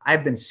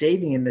 I've been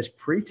saving in this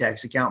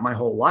pre-tax account my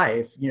whole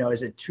life.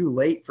 Is it too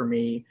late for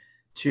me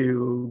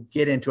to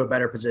get into a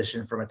better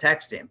position from a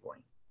tax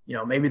standpoint?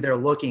 Maybe they're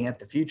looking at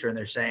the future and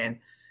they're saying,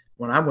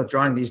 when I'm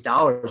withdrawing these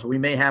dollars, we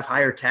may have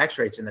higher tax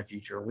rates in the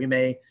future. We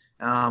may,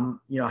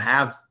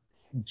 have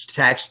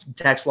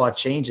tax law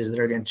changes that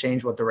are going to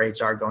change what the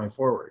rates are going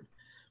forward.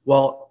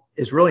 Well,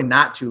 it's really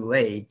not too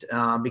late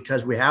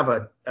because we have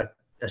a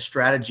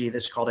strategy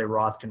that's called a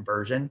Roth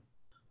conversion.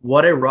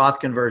 What a Roth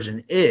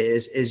conversion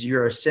is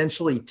you're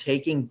essentially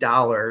taking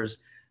dollars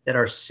that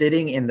are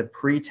sitting in the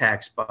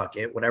pre-tax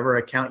bucket, whatever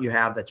account you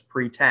have that's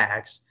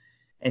pre-tax,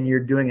 and you're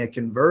doing a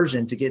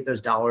conversion to get those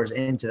dollars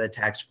into the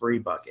tax-free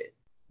bucket.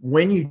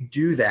 When you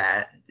do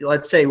that,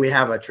 let's say we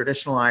have a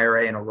traditional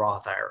IRA and a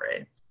Roth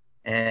IRA,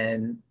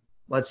 and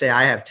let's say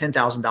I have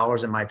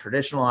 $10,000 in my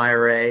traditional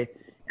IRA,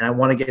 and I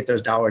want to get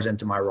those dollars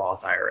into my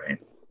Roth IRA.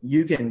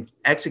 You can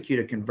execute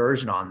a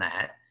conversion on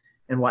that.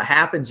 And what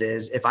happens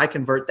is if I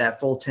convert that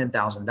full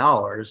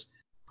 $10,000,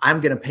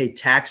 I'm going to pay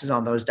taxes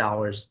on those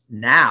dollars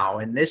now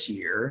in this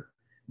year,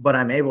 but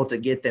I'm able to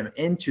get them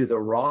into the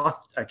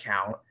Roth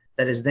account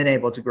that is then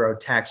able to grow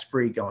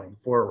tax-free going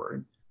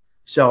forward.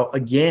 So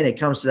again, it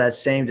comes to that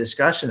same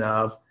discussion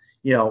of,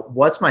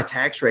 what's my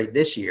tax rate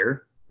this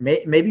year?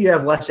 Maybe you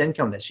have less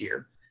income this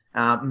year.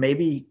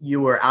 Maybe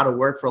you were out of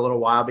work for a little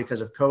while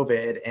because of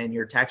COVID and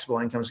your taxable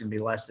income is going to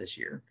be less this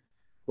year.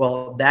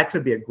 Well, that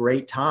could be a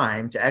great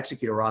time to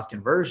execute a Roth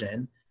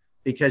conversion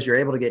because you're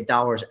able to get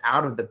dollars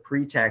out of the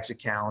pre-tax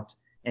account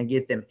and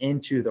get them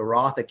into the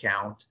Roth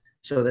account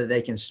so that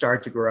they can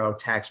start to grow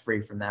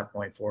tax-free from that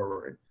point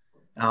forward.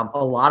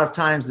 A lot of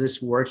times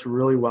this works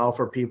really well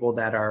for people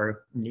that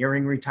are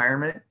nearing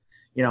retirement.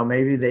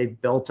 Maybe they've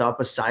built up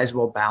a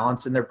sizable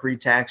balance in their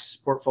pre-tax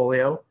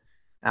portfolio.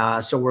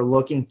 So we're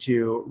looking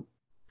to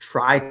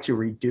try to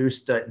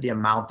reduce the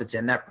amount that's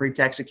in that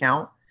pre-tax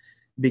account,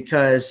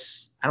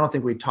 because I don't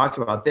think we talked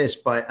about this,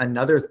 but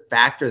another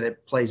factor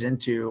that plays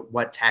into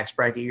what tax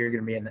bracket you're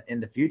going to be in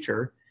the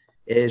future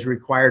is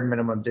required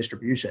minimum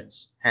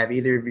distributions. Have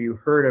either of you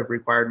heard of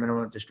required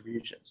minimum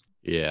distributions?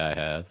 Yeah, I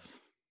have.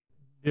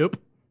 Nope.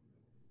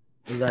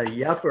 Is that a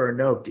yep or a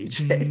nope,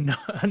 DJ?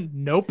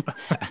 Nope.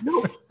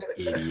 Nope.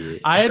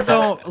 Idiot.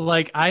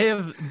 I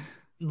have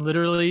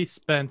literally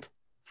spent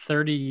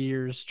 30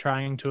 years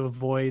trying to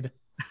avoid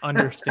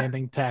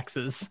understanding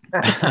taxes.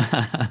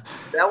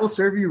 That will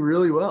serve you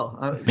really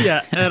well.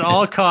 Yeah, at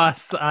all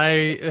costs,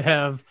 I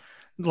have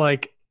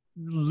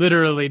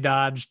literally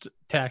dodged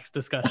tax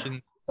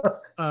discussion.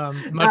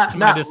 Much to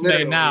my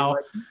dismay now.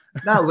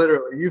 Not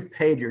literally. You've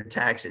paid your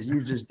taxes.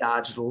 You've just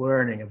dodged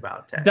learning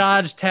about taxes.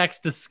 Dodge tax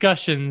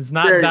discussions,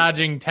 not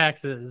dodging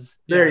taxes.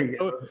 There you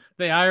go.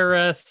 The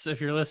IRS,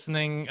 if you're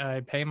listening, I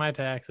pay my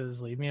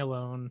taxes. Leave me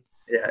alone.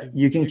 Yeah,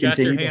 you can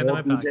continue to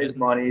hold DJ's pocket.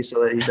 money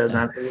so that he doesn't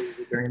have to lose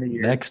it during the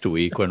year. Next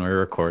week, when we're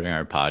recording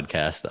our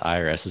podcast, the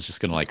IRS is just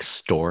going to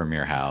storm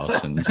your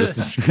house and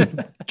just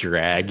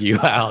drag you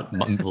out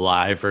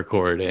live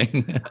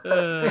recording.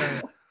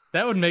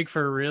 That would make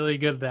for really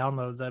good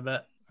downloads, I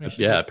bet.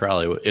 Yeah, it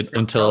probably would.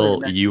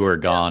 Until you were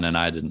gone and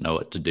I didn't know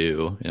what to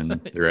do, and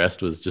the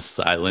rest was just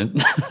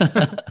silent.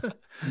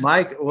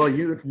 Mike, well,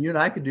 you and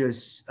I could do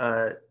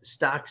a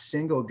stock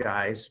single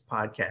guys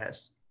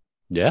podcast.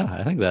 Yeah,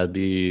 I think that'd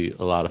be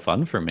a lot of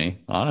fun for me,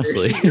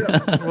 honestly.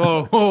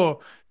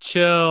 Whoa,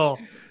 chill.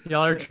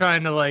 Y'all are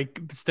trying to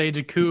stage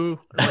a coup.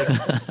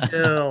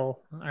 Chill.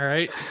 All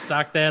right.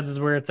 Stock Dads is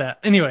where it's at.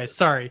 Anyway,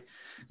 sorry.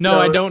 No,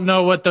 I don't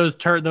know what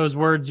those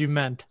words you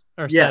meant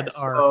or said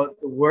are. So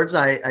the words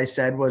I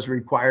said was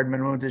required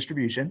minimum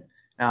distribution.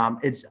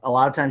 It's a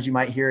lot of times you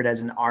might hear it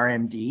as an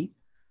RMD,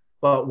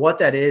 but what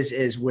that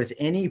is with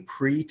any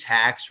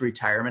pre-tax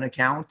retirement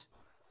account,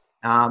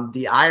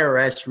 the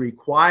IRS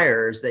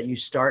requires that you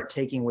start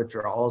taking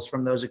withdrawals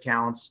from those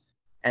accounts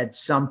at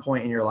some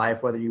point in your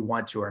life, whether you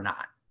want to or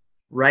not.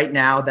 Right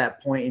now,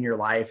 that point in your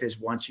life is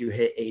once you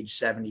hit age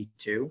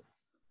 72.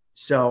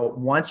 So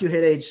once you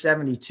hit age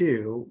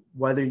 72,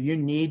 whether you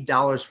need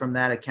dollars from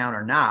that account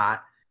or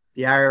not,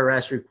 the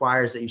IRS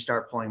requires that you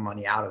start pulling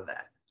money out of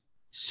that.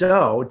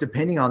 So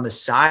depending on the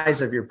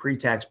size of your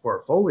pre-tax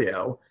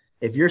portfolio,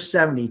 if you're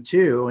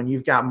 72 and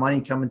you've got money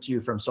coming to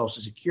you from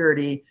Social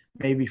Security,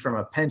 maybe from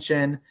a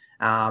pension,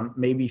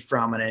 maybe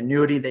from an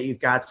annuity that you've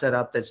got set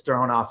up that's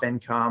throwing off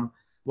income.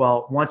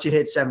 Well, once you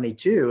hit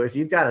 72, if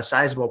you've got a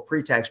sizable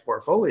pre-tax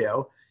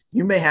portfolio,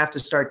 you may have to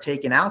start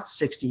taking out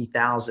 $60,000,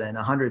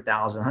 $100,000,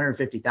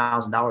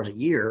 $150,000 a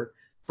year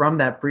from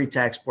that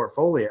pre-tax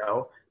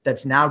portfolio.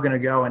 That's now going to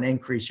go and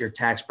increase your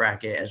tax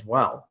bracket as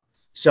well.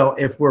 So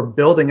if we're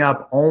building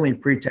up only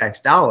pre-tax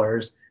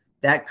dollars,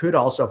 that could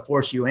also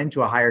force you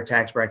into a higher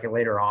tax bracket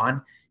later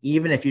on,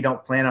 even if you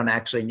don't plan on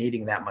actually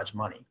needing that much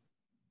money.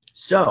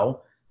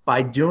 So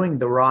by doing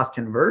the Roth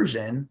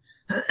conversion,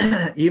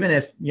 even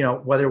if,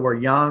 whether we're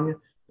young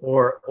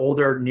or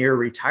older near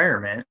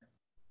retirement,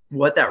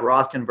 what that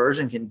Roth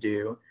conversion can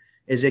do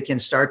is it can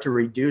start to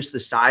reduce the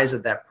size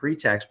of that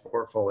pre-tax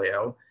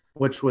portfolio,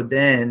 which would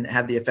then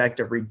have the effect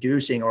of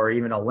reducing or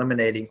even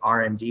eliminating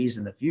RMDs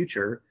in the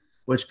future,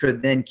 which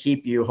could then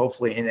keep you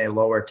hopefully in a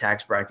lower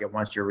tax bracket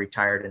once you're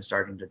retired and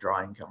starting to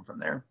draw income from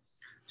there.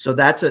 So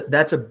that's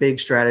a big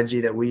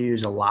strategy that we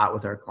use a lot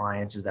with our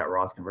clients, is that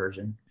Roth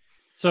conversion.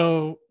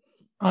 So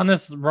on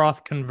this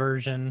Roth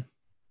conversion,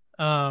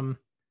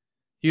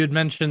 you had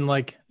mentioned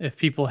if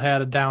people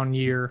had a down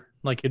year,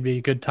 it'd be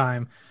a good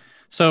time.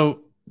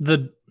 So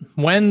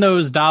when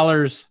those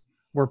dollars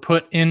were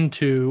put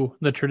into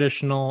the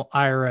traditional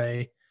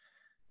IRA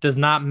does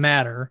not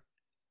matter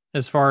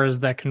as far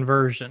as that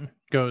conversion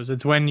goes.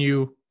 It's when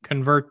you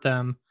convert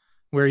them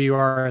where you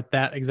are at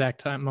that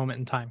exact moment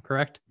in time,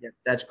 correct? Yeah,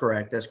 that's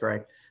correct. That's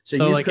correct.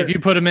 So if you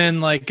put them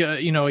in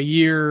a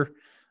year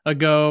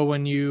ago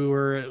when you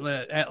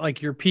were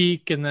at your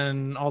peak, and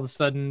then all of a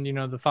sudden,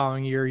 the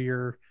following year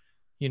you're,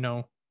 I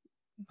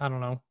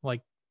don't know,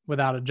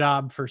 without a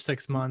job for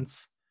 6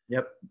 months.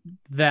 Yep.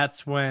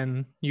 That's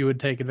when you would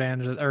take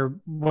advantage of, or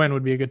when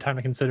would be a good time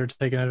to consider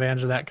taking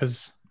advantage of that,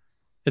 because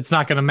it's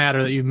not going to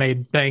matter that you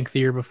made bank the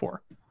year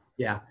before.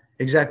 Yeah,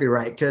 exactly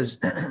right. Because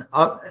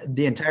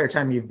the entire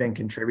time you've been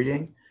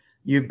contributing,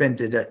 you've been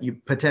you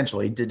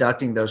potentially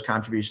deducting those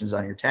contributions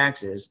on your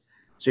taxes.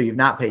 So you've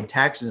not paid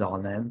taxes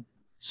on them.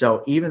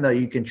 So even though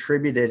you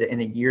contributed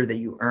in a year that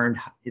you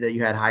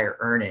had higher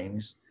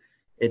earnings,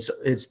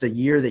 it's the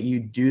year that you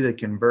do the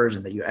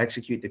conversion, that you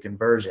execute the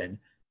conversion.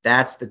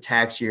 That's the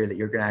tax year that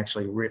you're going to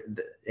actually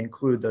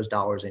include those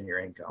dollars in your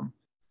income.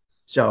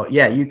 So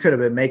yeah, you could have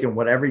been making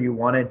whatever you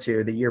wanted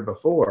to the year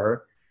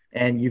before,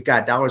 and you've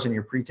got dollars in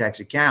your pre-tax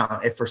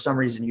account, if for some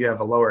reason you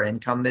have a lower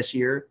income this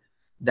year,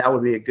 that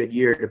would be a good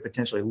year to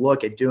potentially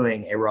look at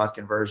doing a Roth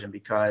conversion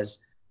because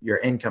your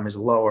income is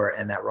lower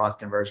and that Roth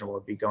conversion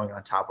will be going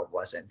on top of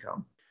less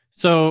income.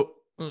 So,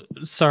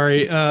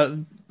 sorry,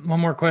 one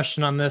more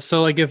question on this.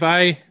 So like if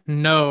I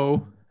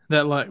know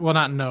that, like, well,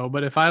 not know,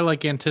 but if I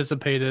like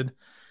anticipated,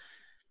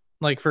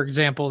 like, for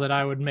example, that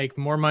I would make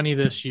more money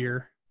this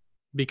year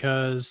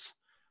because,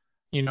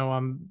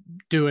 I'm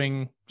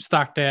doing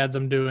Stock Dads,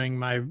 I'm doing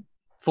my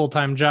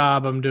full-time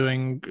job, I'm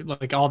doing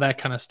like all that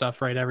kind of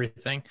stuff, right?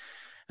 Everything.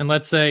 And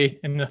let's say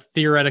in a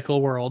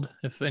theoretical world,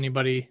 if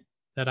anybody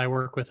that I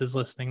work with is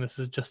listening, this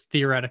is just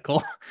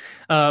theoretical.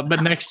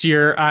 But next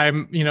year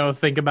I'm,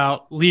 think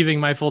about leaving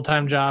my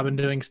full-time job and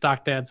doing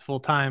Stock Dads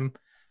full-time.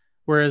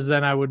 Whereas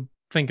then I would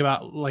think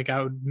about like,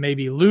 I would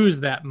maybe lose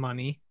that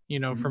money,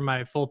 from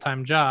my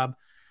full-time job.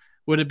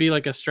 Would it be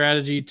like a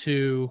strategy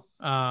to,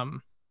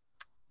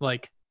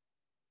 like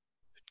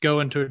go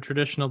into a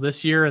traditional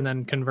this year and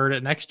then convert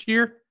it next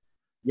year?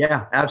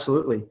 Yeah,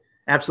 absolutely.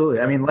 Absolutely.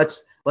 I mean,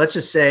 let's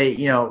just say,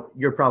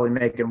 you're probably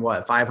making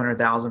what,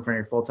 500,000 from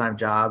your full-time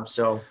job.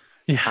 So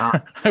yeah,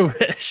 I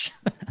wish.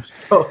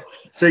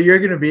 so you're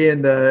going to be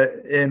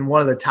in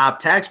one of the top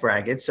tax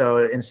brackets.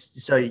 So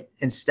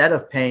instead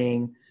of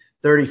paying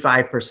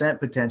 35%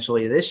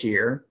 potentially this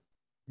year,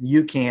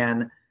 you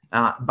can,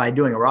 by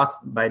doing a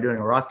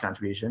Roth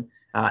contribution,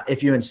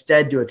 if you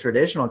instead do a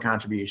traditional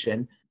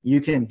contribution, you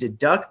can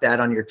deduct that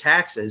on your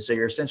taxes. So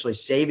you're essentially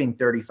saving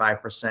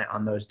 35%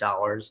 on those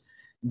dollars.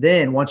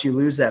 Then once you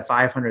lose that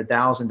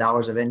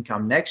 $500,000 of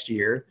income next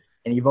year,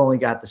 and you've only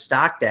got the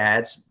Stock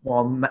Dads,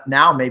 well,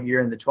 now maybe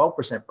you're in the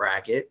 12%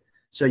 bracket.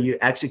 So you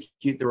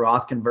execute the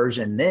Roth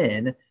conversion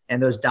then,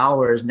 and those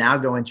dollars now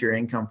go into your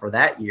income for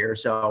that year.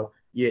 So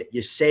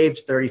you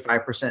saved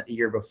 35% the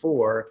year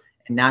before,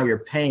 and now you're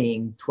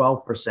paying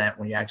 12%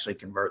 when you actually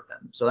convert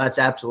them. So that's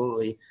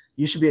absolutely,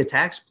 you should be a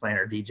tax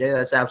planner, DJ.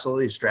 That's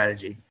absolutely a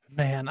strategy.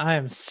 Man, I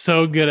am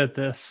so good at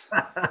this.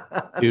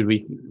 Dude,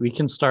 we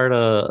can start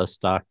a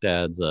Stock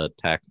Dads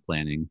tax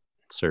planning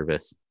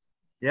service.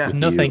 Yeah.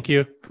 Thank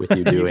you. With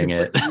you doing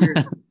it.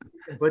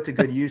 Put to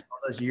good use all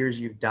those years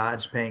you've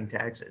dodged paying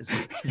taxes.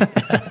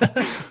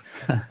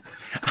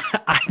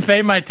 I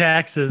pay my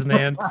taxes,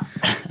 man.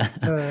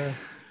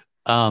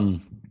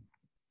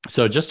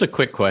 So just a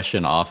quick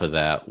question off of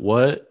that.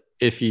 What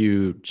if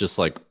you just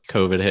like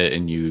COVID hit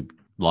and you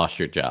lost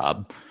your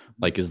job?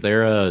 Like, is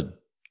there a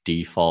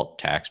default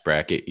tax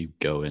bracket you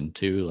go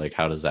into? Like,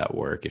 how does that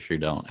work if you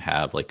don't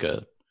have like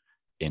a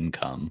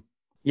income?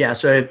 Yeah.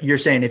 So if you're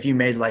saying if you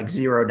made like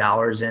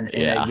 $0 in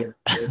a year,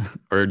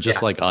 or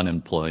just like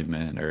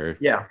unemployment or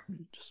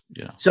just,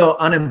 So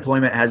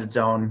unemployment has its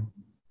own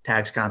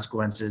tax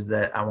consequences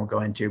that I won't go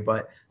into,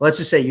 but let's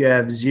just say you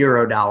have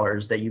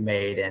 $0 that you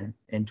made in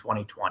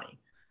 2020.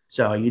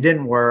 So you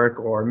didn't work,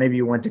 or maybe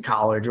you went to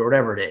college or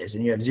whatever it is,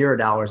 and you have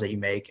 $0 that you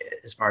make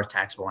as far as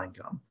taxable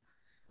income.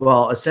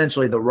 Well,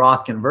 essentially the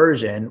Roth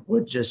conversion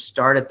would just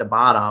start at the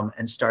bottom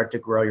and start to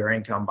grow your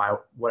income by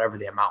whatever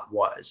the amount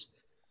was.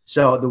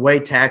 So the way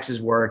taxes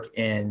work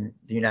in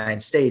the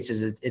United States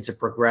is it's a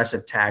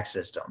progressive tax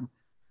system.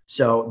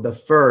 So the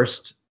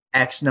first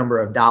X number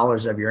of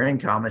dollars of your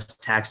income is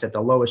taxed at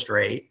the lowest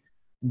rate.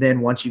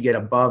 Then once you get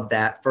above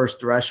that first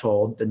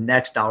threshold, the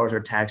next dollars are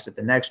taxed at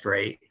the next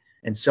rate,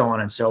 and so on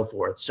and so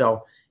forth.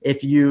 So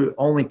if you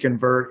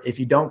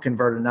don't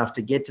convert enough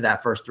to get to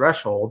that first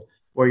threshold,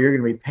 well, you're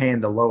going to be paying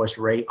the lowest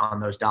rate on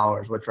those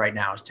dollars, which right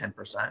now is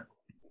 10%.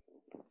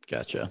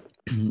 Gotcha.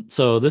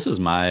 So this is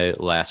my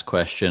last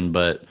question,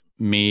 but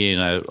me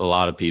and a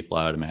lot of people,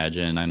 I would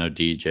imagine, I know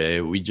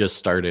DJ, we just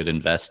started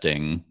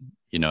investing,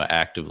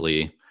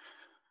 actively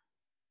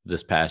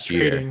this past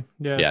year.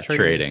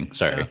 Trading.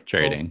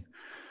 Trading.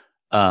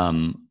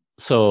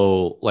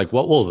 So like,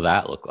 what will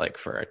that look like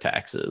for our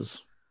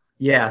taxes?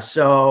 Yeah.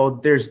 So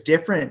there's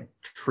different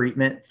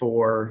treatment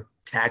for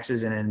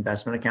taxes and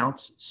investment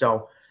accounts.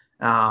 So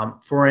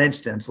for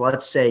instance,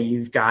 let's say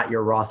you've got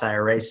your Roth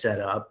IRA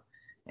set up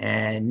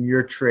and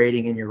you're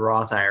trading in your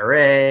Roth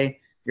IRA,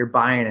 you're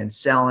buying and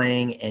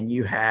selling, and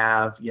you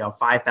have,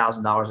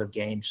 $5,000 of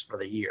gains for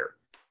the year.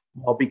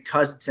 Well,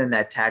 because it's in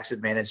that tax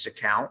advantaged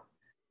account,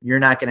 you're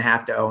not going to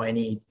have to owe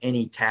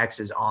any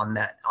taxes on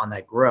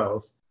that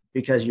growth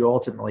because you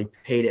ultimately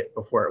paid it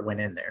before it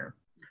went in there.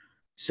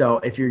 So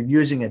if you're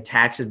using a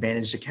tax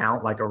advantaged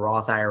account like a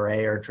Roth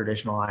IRA or a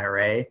traditional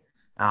IRA,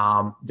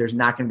 there's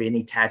not going to be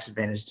any tax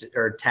advantage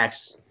or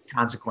tax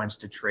consequence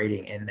to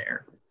trading in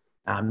there.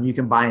 You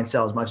can buy and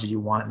sell as much as you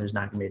want, and there's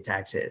not going to be a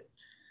tax hit.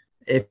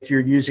 If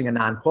you're using a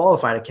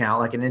non-qualified account,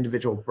 like an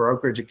individual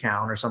brokerage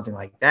account or something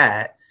like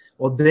that,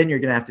 well, then you're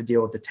going to have to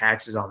deal with the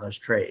taxes on those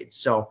trades.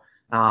 So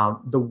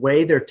the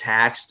way they're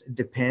taxed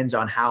depends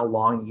on how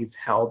long you've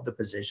held the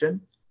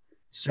position.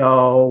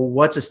 So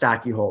what's a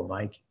stock you hold,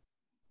 Mike?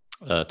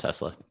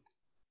 Tesla.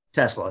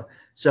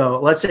 So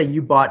let's say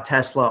you bought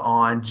Tesla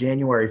on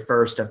January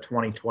 1st of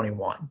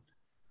 2021.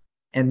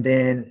 And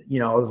then,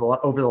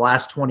 over the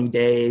last 20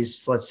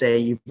 days, let's say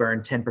you've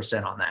earned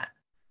 10% on that.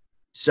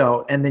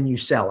 So, and then you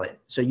sell it.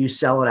 So you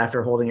sell it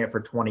after holding it for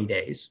 20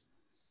 days.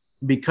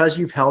 Because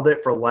you've held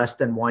it for less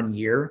than 1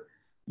 year,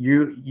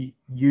 you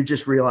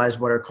just realize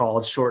what are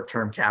called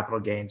short-term capital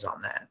gains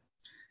on that.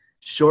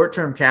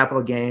 Short-term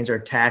capital gains are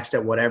taxed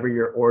at whatever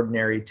your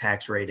ordinary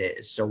tax rate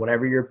is. So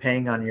whatever you're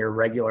paying on your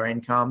regular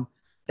income,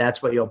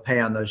 that's what you'll pay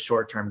on those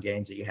short-term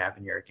gains that you have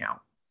in your account.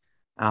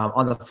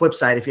 On the flip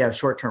side, if you have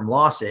short-term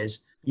losses,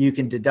 you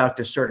can deduct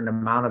a certain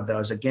amount of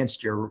those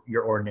against your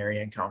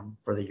ordinary income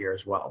for the year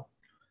as well.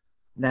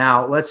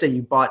 Now, let's say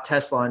you bought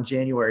Tesla on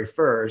January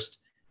 1st,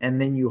 and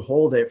then you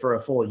hold it for a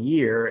full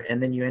year,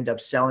 and then you end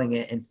up selling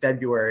it in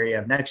February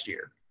of next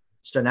year.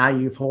 So now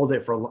you've held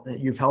it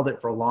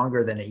for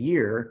longer than a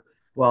year.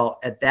 Well,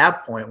 at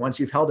that point, once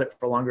you've held it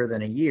for longer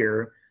than a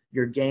year,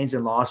 your gains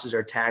and losses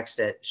are taxed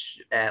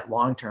at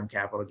long-term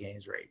capital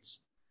gains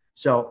rates.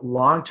 So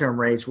long-term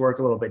rates work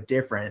a little bit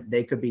different.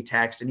 They could be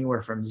taxed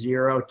anywhere from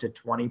 0 to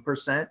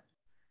 20%.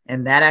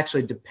 And that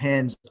actually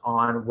depends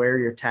on where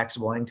your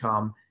taxable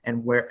income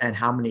and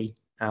how many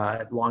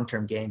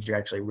long-term gains you're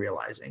actually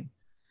realizing.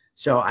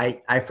 So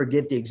I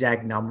forget the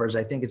exact numbers.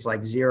 I think it's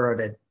like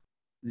 0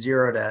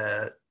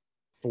 to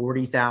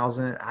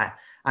 40,000.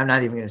 I'm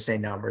not even going to say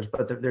numbers,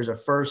 but there's a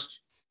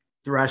first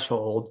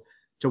threshold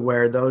to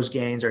where those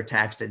gains are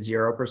taxed at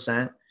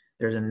 0%.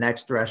 There's a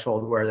next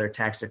threshold where they're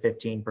taxed at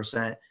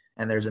 15%.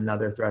 And there's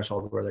another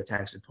threshold where they're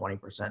taxed at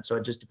 20%. So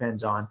it just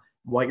depends on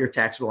what your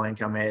taxable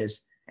income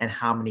is and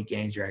how many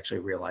gains you're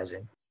actually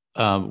realizing.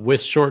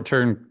 With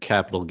short-term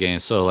capital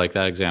gains, so like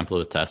that example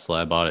with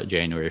Tesla, I bought it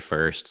January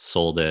 1st,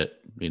 sold it,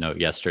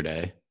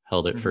 yesterday,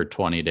 held it for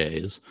 20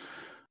 days.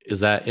 Is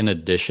that in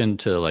addition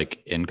to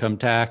like income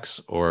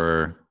tax,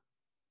 or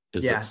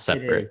is it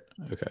separate?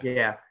 Okay.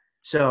 Yeah.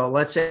 So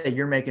let's say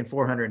you're making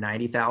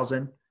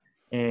 490,000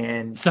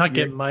 and suck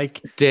it,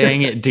 Mike.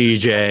 Dang it,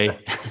 DJ.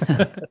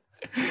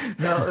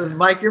 No,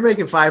 Mike, you're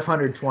making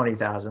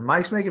 520,000.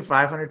 Mike's making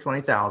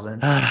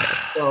 520,000.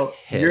 So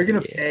you're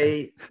going to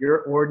pay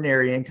your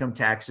ordinary income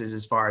taxes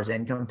as far as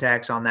income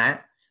tax on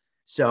that.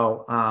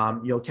 So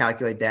you'll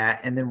calculate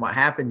that. And then what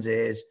happens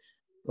is,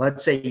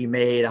 let's say you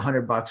made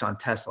 $100 on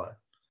Tesla.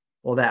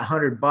 Well, that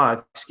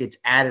 $100 gets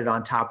added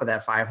on top of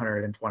that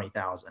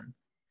 520,000.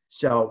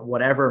 So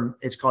whatever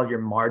it's called, your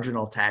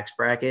marginal tax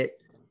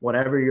bracket,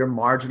 whatever your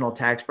marginal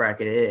tax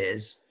bracket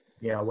is,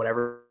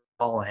 whatever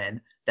all in,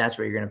 that's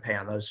what you're going to pay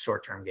on those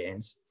short-term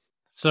gains.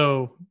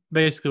 So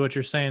basically what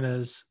you're saying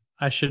is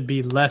I should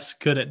be less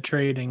good at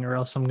trading or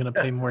else I'm going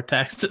to pay more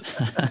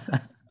taxes.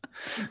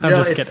 I'm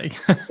just kidding.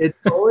 It's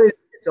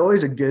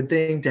always a good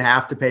thing to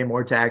have to pay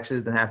more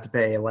taxes than have to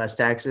pay less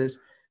taxes.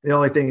 The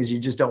only thing is you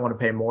just don't want to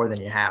pay more than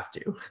you have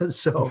to.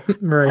 So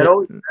right. I'd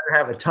always rather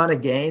have a ton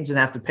of gains and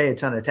have to pay a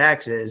ton of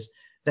taxes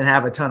than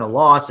have a ton of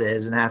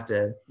losses and have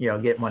to,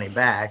 get money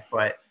back.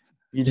 But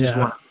you just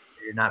want to,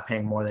 you're not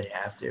paying more than you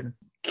have to.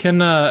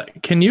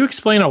 Can you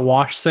explain a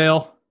wash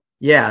sale?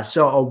 Yeah.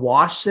 So a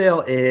wash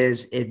sale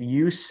is if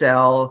you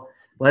sell,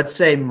 let's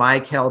say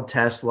Mike held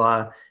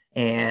Tesla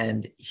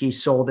and he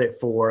sold it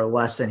for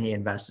less than he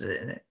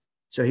invested in it.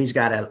 So he's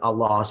got a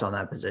loss on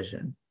that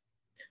position.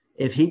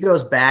 If he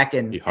goes back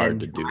and be hard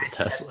to do with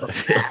Tesla.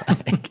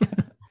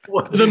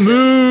 The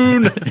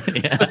moon.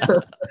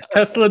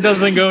 Tesla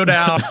doesn't go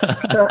down.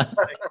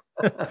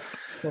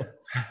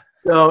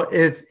 So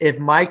if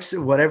Mike's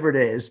whatever it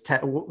is,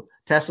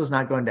 Tesla's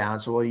not going down.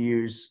 So we'll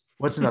use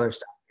what's another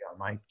stock you own,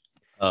 Mike?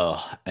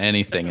 Oh,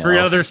 anything else. Every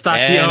other stock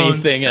he owns.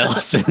 Anything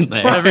else in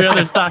there. Every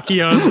other stock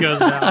he owns goes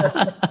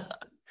down.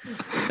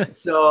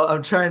 So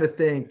I'm trying to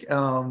think.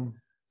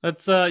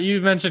 Let's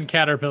you mentioned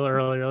Caterpillar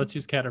earlier. Let's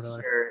use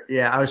Caterpillar.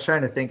 Yeah, I was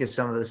trying to think of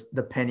some of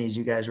the pennies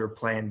you guys were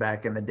playing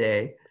back in the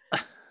day.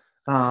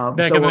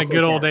 Back in the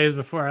good old days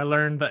before I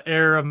learned the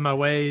error of my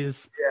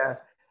ways.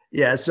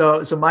 Yeah.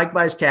 So Mike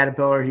buys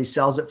Caterpillar. He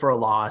sells it for a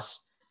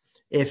loss.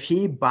 If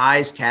he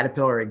buys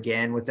Caterpillar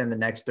again within the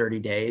next 30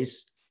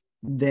 days,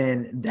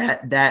 then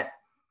that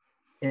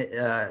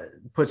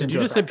puts. Did you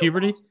just say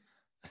puberty?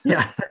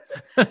 Yeah.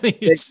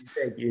 Thank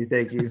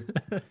you.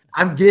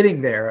 I'm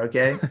getting there.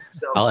 Okay.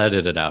 So I'll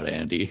edit it out,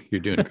 Andy.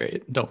 You're doing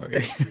great. Don't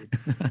worry.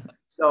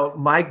 So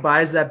Mike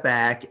buys that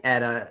back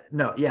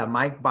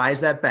Mike buys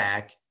that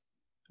back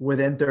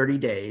within 30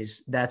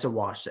 days. That's a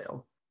wash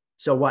sale.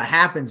 So what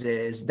happens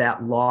is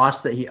that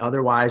loss that he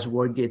otherwise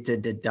would get to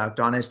deduct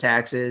on his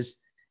taxes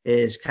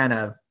is kind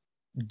of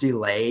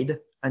delayed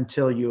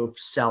until you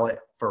sell it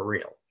for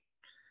real.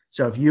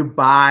 So if you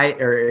buy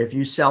or if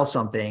you sell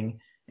something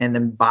and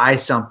then buy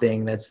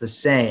something that's the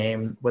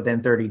same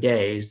within 30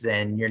 days,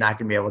 then you're not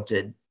going to be able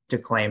to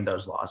claim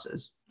those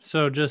losses.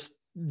 So just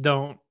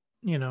don't,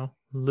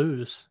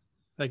 lose,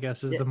 I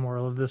guess is the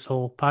moral of this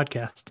whole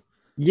podcast.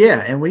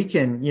 Yeah. And we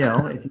can,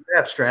 if you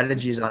have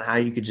strategies on how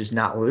you could just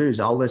not lose,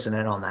 I'll listen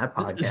in on that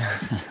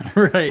podcast.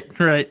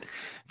 Right.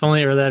 If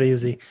only it were that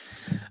easy.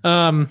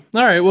 All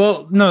right.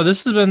 Well, no,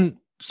 this has been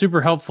super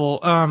helpful.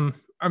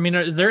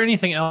 Is there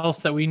anything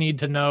else that we need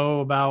to know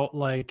about,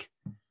 like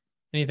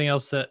anything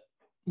else that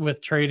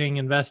with trading,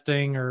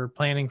 investing, or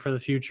planning for the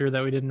future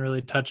that we didn't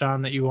really touch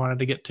on that you wanted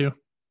to get to?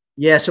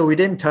 Yeah, so we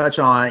didn't touch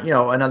on,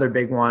 another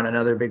big one,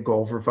 another big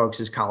goal for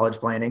folks is college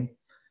planning.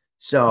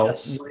 So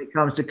Yes. when it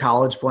comes to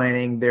college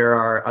planning, there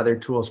are other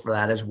tools for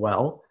that as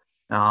well.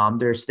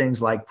 There's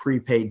things like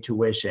prepaid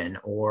tuition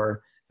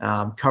or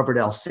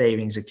Coverdell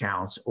savings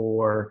accounts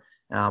or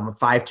a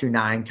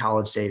 529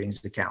 college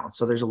savings account.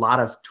 So there's a lot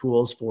of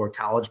tools for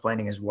college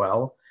planning as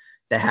well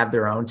that have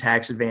their own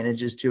tax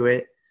advantages to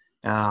it.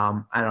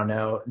 I don't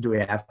know. Do we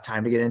have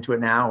time to get into it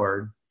now,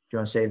 or do you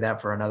want to save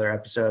that for another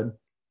episode?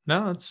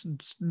 No,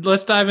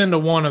 let's dive into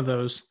one of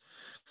those.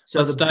 So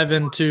let's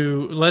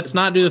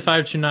not do the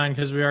 529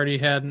 because we already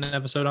had an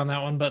episode on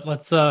that one, but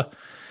let's do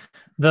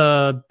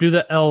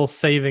the L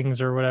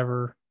savings or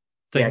whatever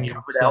thing. Yeah,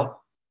 Coverdell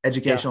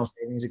educational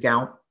savings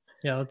account.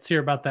 Yeah, let's hear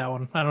about that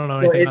one. I don't know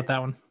anything about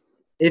that one.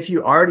 If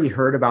you already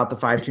heard about the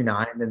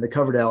 529, then the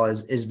Coverdell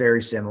is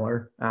very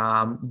similar.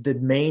 The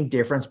main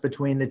difference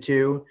between the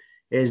two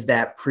is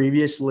that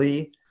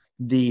previously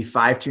the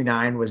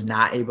 529 was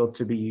not able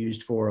to be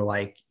used for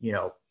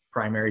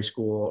primary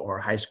school or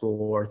high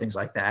school or things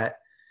like that.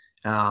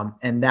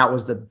 And that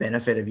was the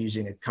benefit of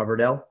using a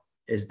Coverdell,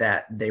 is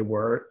that they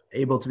were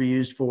able to be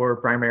used for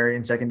primary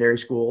and secondary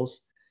schools.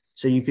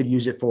 So you could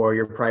use it for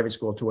your private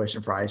school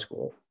tuition for high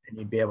school, and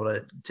you'd be able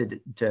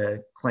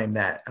to claim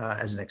that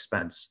as an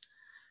expense.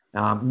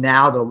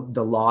 Now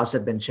the laws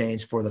have been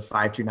changed for the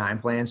 529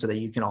 plan so that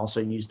you can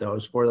also use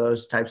those for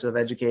those types of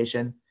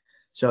education.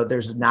 So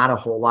there's not a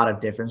whole lot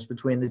of difference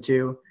between the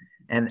two.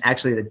 And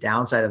actually the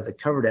downside of the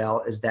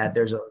Coverdell is that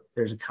there's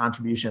a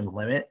contribution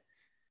limit.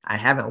 I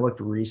haven't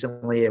looked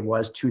recently. It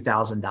was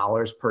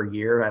 $2,000 per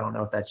year. I don't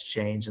know if that's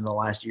changed in the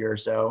last year or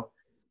so.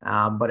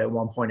 But at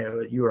one point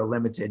you were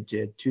limited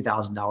to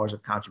 $2,000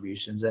 of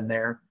contributions in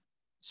there.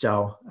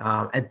 So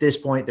at this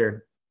point,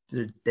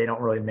 they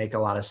don't really make a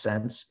lot of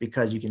sense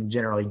because you can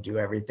generally do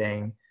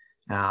everything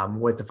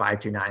with the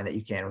 529 that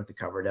you can with the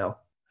Coverdell.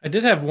 I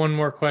did have one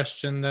more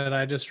question that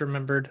I just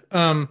remembered.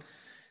 I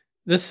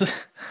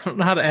don't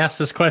know how to ask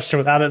this question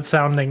without it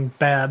sounding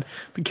bad,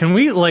 but can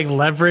we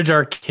leverage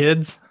our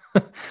kids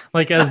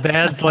as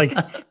dads?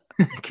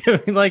 Can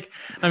we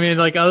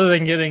other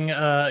than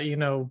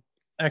getting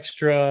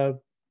extra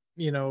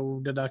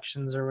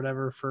deductions or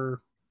whatever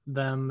for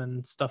them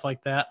and stuff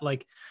like that,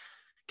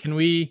 can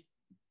we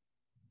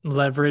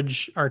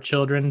leverage our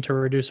children to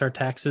reduce our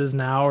taxes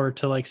now or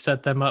to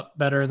set them up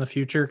better in the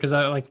future? Because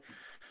I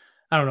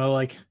don't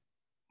know,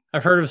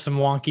 I've heard of some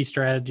wonky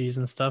strategies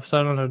and stuff. So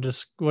I don't know,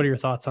 just what are your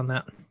thoughts on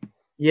that?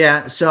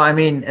 Yeah. So,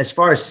 as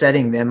far as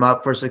setting them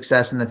up for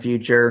success in the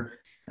future,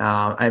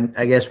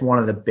 I guess one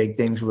of the big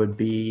things would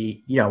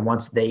be,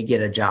 once they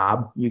get a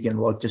job, you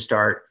can look to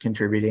start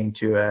contributing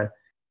to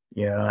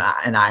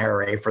an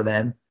IRA for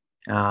them.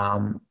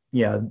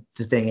 The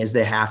thing is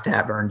they have to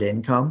have earned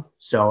income.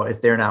 So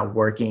if they're not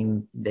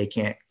working, they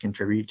can't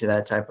contribute to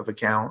that type of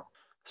account.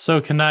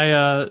 So can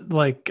I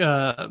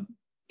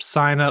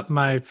sign up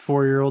my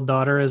 4-year-old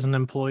daughter as an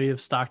employee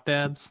of Stock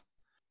Dads?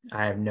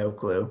 I have no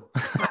clue.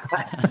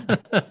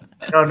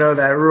 I don't know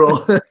that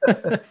rule.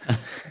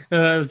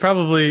 It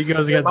probably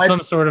goes against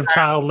some sort of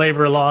child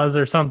labor laws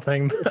or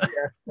something.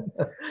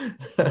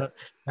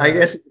 I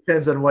guess it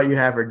depends on what you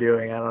have her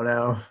doing. I don't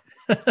know.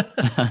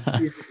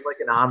 She's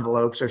looking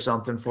envelopes or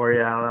something for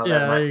you. I don't know.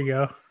 Yeah, there you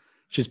go.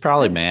 She's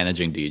probably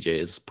managing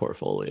DJ's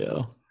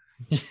portfolio.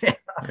 Yeah.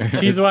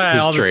 She's why I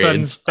all of a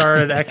sudden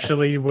started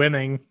actually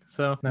winning.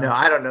 So no,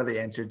 I don't know the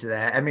answer to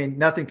that.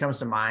 Nothing comes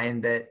to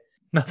mind that.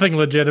 Nothing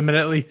legitimate,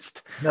 at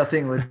least.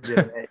 Nothing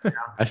legitimate.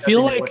 I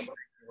feel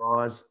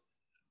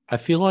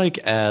like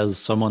as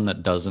someone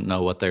that doesn't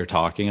know what they're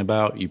talking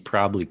about, you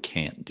probably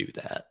can't do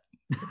that.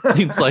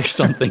 Seems like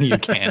something you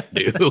can't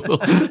do.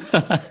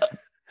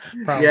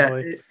 Probably.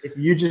 Yeah, if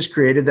you just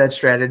created that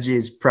strategy,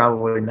 it's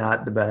probably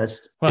not the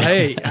best. Well,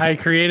 hey, I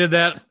created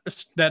that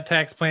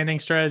tax planning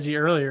strategy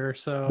earlier,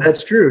 so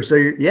that's true. So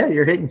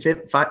you're hitting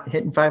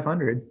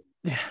 500.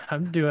 Yeah,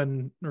 I'm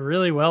doing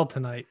really well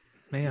tonight,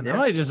 man. Yeah. I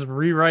might just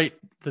rewrite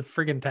the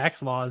friggin'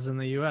 tax laws in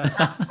the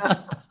U.S.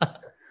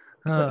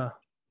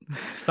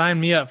 Sign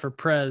me up for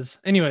Prez.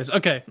 Anyways,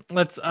 okay,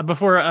 let's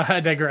before I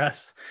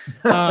digress.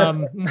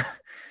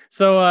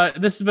 So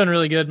this has been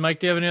really good. Mike,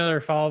 do you have any other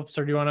follow-ups,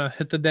 or do you want to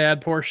hit the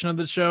dad portion of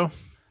the show?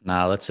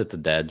 Nah, let's hit the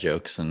dad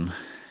jokes and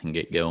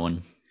get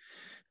going.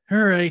 All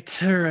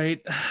right.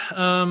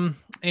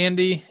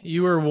 Andy,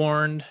 you were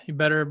warned. You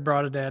better have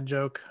brought a dad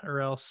joke, or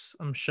else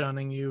I'm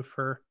shunning you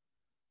for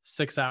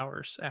 6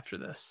 hours after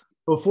this.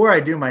 Before I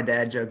do my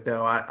dad joke,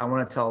 though, I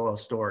want to tell a little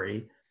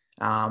story.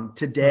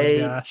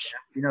 Today,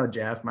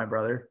 Jeff, my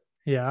brother.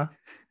 Yeah.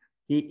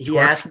 He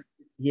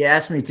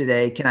asked me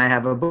today, can I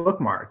have a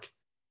bookmark?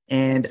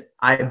 And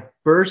I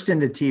burst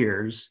into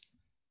tears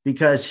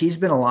because he's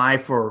been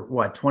alive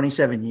for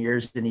 27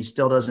 years and he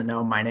still doesn't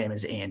know my name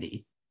is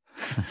Andy.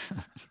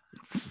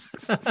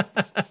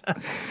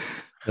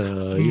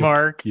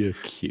 Mark, you're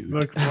cute.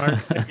 Look, Mark,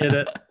 I get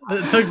it.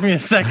 It took me a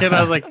second.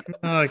 I was like,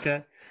 oh,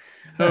 okay.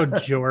 Oh,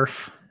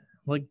 Jorf.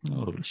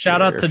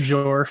 Shout out to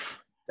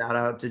Jorf. Shout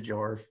out to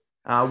Jorf.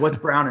 What's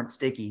brown and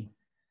sticky?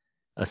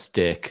 A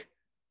stick.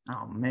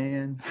 Oh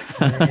man.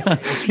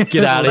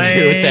 Get out of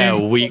here with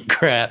that wheat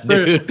crap,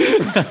 dude.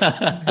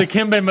 The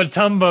Kimbe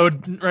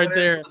Matumbo right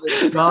there.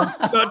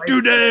 Not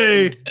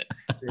today.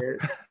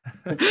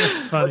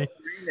 That's funny. What's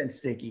green and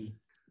sticky?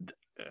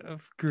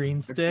 Green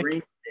A stick.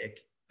 green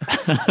stick.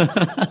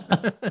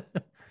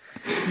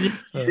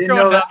 You're Didn't going know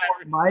down that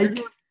one, Mike.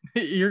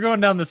 You're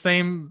going down the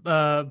same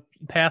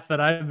path that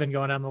I've been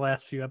going down the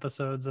last few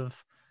episodes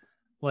of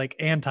like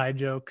anti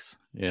jokes.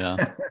 Yeah.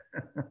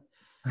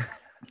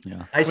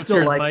 Yeah. I What's still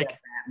yours, like Mike? that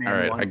Batman All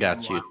right, one I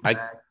got from a you. while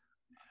back.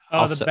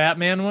 Oh, the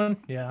Batman one?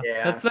 Yeah.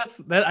 Yeah.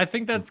 That I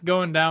think that's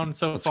going down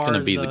so It's far. gonna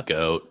as be the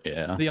GOAT.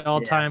 Yeah. the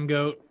all-time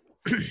GOAT.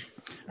 All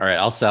right,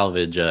 I'll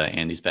salvage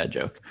Andy's bad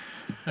joke.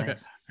 Okay.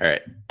 Thanks. All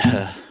right.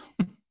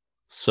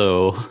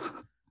 So,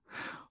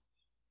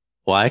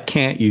 why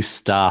can't you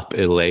stop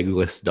a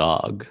legless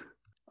dog?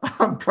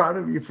 I'm proud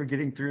of you for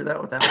getting through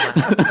that without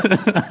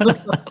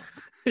laughing.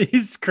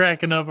 He's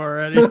cracking up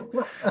already.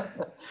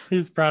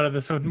 He's proud of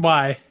this one.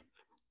 Why?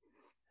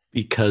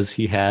 Because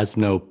he has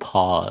no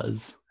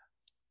paws.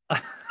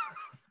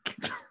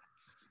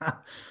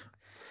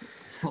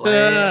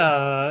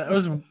 That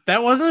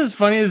wasn't as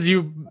funny as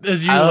you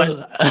like.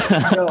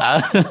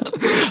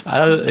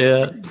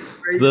 Yeah.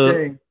 Great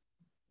thing.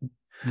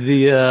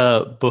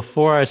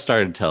 Before I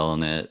started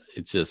telling it,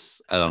 it's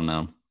just I don't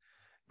know.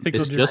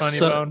 Tickled It's your just funny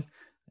so- bone.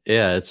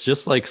 Yeah, it's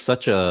just like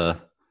such a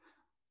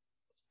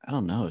I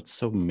don't know, it's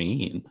so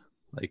mean.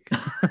 Like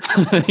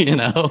you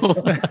know.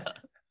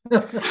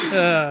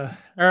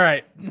 All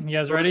right. You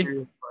guys ready?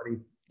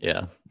 Buddy.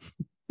 Yeah.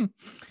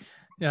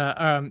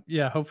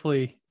 Yeah.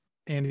 Hopefully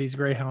Andy's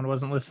Greyhound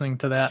wasn't listening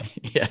to that.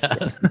 Yeah.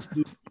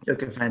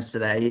 Took offense to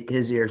that.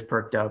 His ears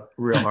perked up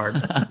real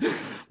hard.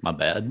 My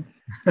bad.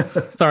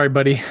 Sorry,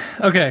 buddy.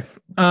 Okay.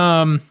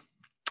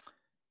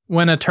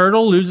 When a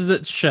turtle loses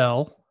its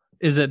shell,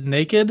 is it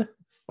naked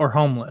or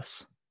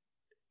homeless?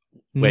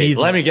 Wait,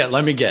 Neither.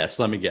 let me guess.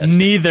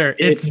 Neither.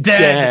 It's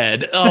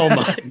dead. Oh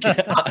my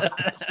god.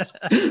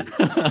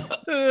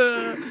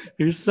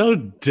 You're so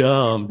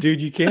dumb, dude.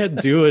 You can't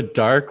do a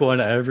dark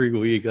one every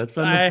week. That's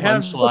been the I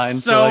have punchline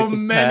so for like the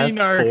many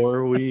past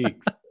 4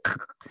 weeks.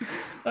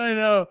 I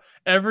know.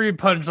 Every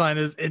punchline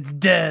is it's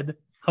dead.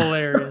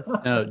 Hilarious.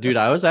 No, dude,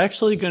 I was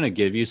actually going to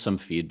give you some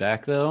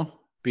feedback though,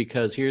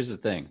 because here's the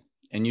thing,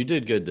 and you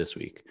did good this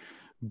week,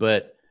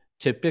 but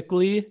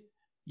typically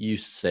you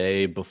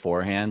say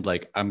beforehand,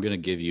 like, I'm going to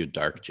give you a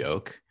dark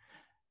joke.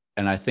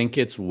 And I think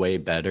it's way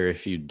better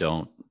if you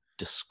don't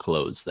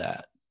disclose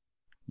that,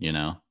 you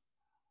know,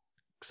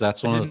 because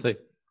that's one of the things.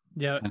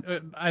 Yeah.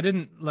 I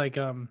didn't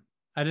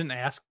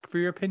ask for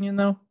your opinion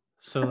though.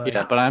 So like,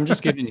 Yeah, but I'm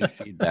just giving you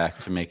feedback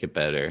to make it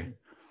better.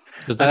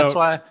 Because that's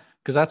why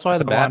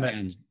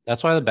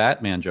the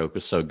Batman joke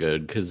was so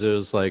good, because it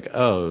was like,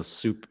 oh,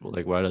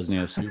 like, why doesn't he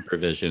have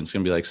supervision? It's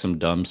gonna be like some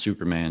dumb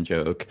Superman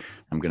joke.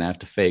 I'm gonna have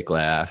to fake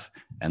laugh,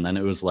 and then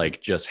it was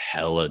like just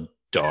hella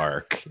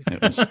dark.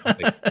 It was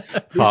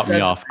like, caught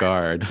me off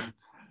guard.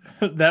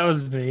 That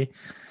was me.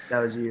 That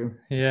was you.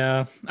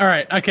 Yeah. All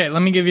right. Okay.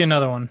 Let me give you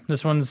another one.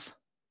 This one's,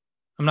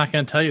 I'm not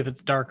going to tell you if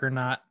it's dark or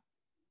not,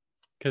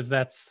 because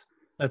that's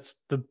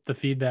the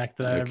feedback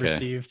that I've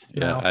received.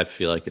 Yeah, now. I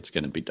feel like it's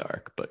gonna be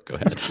dark, but go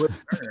ahead.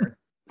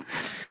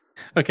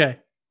 Okay.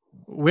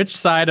 Which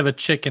side of a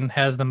chicken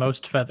has the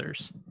most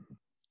feathers?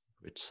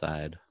 Which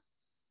side?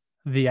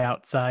 The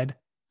outside.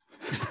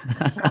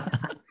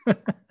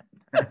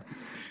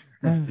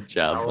 Good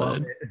job,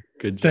 bud.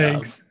 Good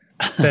job.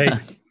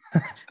 Thanks.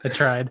 I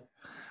tried.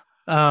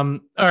 All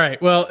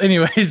right. Well,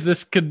 anyways,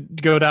 this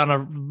could go down a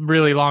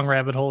really long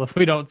rabbit hole if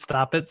we don't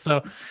stop it.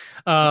 So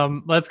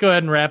let's go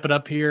ahead and wrap it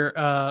up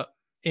here.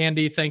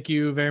 Andy, thank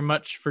you very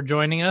much for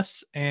joining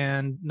us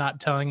and not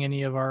telling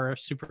any of our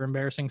super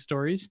embarrassing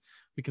stories.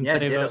 We can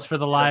save those for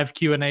the live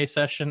Q&A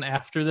session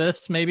after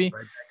this, maybe.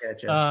 Right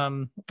back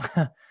at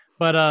you.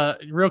 But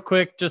real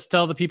quick, just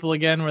tell the people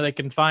again where they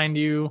can find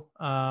you,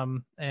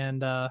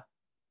 and all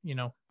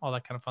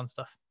that kind of fun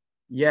stuff.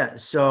 Yeah,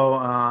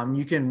 so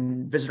you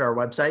can visit our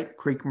website,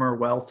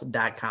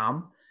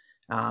 creekmerwealth.com.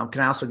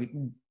 Can I also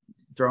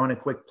throw in a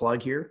quick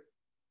plug here?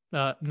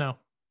 No.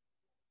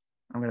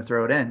 I'm going to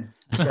throw it in.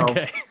 So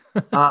Okay.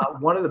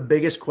 one of the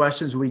biggest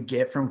questions we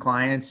get from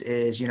clients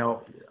is,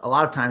 a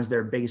lot of times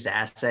their biggest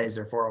asset is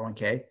their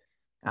 401k.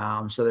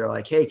 So they're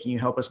like, hey, can you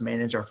help us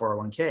manage our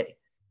 401k?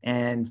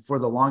 And for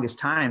the longest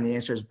time, the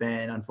answer has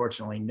been,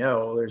 unfortunately,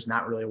 no, there's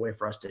not really a way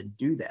for us to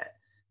do that.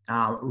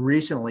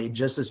 Recently,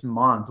 just this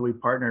month, we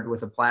partnered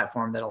with a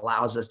platform that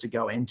allows us to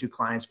go into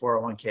clients'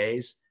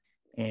 401ks.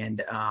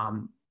 And I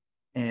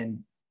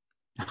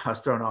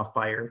was thrown off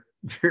by your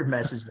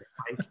message there,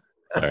 Mike.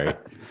 Sorry.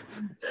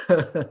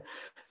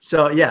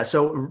 So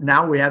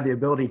now we have the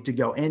ability to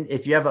go in.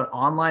 If you have an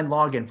online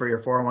login for your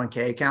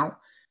 401k account,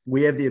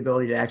 we have the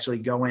ability to actually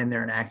go in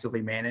there and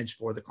actively manage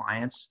for the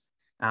clients.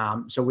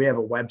 So we have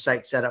a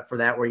website set up for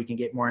that where you can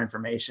get more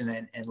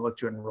information and look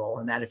to enroll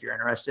in that if you're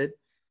interested.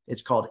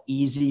 It's called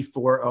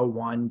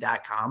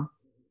easy401.com.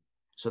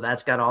 So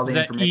that's got all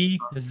the information.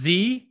 Is that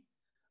EZ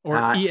or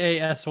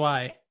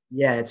EASY?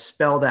 Yeah, it's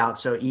spelled out.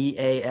 So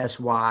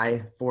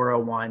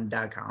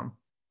EASY401.com.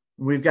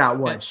 We've got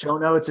what? Show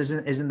notes?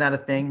 Isn't that a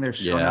thing? There's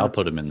show notes. I'll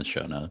put them in the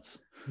show notes.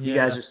 You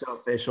guys are so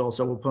official,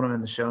 so we'll put them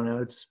in the show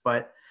notes.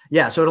 But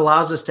yeah, so it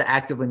allows us to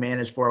actively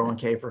manage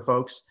 401k for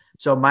folks.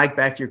 So Mike,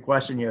 back to your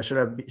question,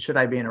 should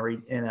I be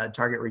in a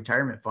target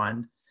retirement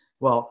fund?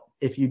 Well,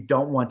 if you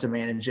don't want to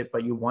manage it,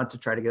 but you want to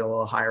try to get a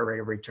little higher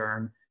rate of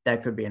return,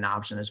 that could be an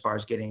option as far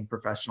as getting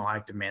professional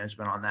active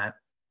management on that.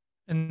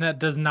 And that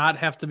does not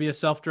have to be a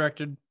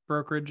self-directed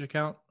brokerage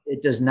account?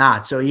 It does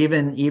not. So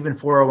even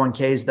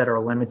 401ks that are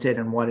limited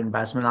in what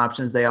investment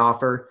options they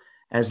offer,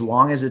 as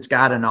long as it's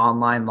got an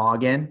online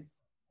login,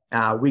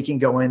 we can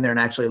go in there and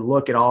actually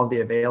look at all of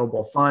the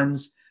available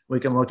funds. We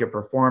can look at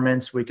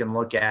performance. We can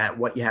look at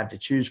what you have to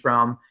choose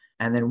from,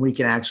 and then we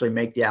can actually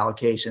make the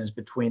allocations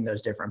between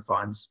those different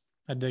funds.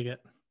 I dig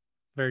it.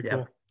 Very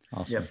cool.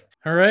 Awesome. Yep.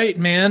 All right,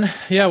 man.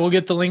 Yeah, we'll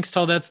get the links to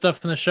all that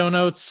stuff in the show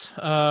notes.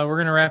 We're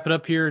going to wrap it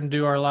up here and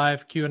do our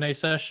live Q&A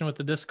session with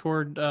the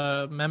Discord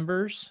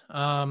members.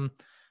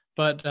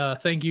 But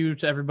thank you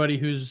to everybody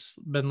who's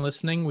been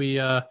listening.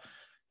 We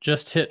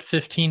just hit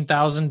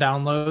 15,000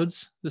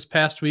 downloads this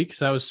past week,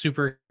 so that was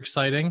super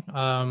exciting.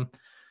 A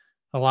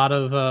lot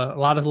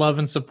of love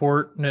and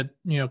support, and it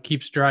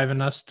keeps driving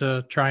us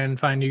to try and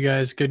find you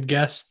guys good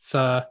guests.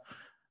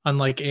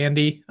 Unlike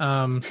Andy,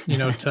 to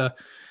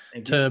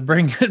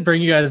bring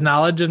you guys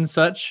knowledge and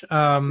such. We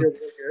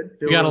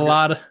got a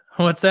lot of,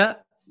 what's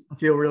that? I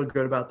feel real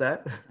good about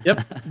that.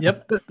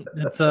 Yep.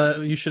 It's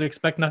you should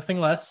expect nothing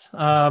less.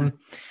 But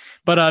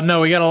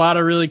no, we got a lot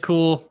of really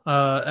cool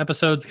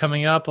episodes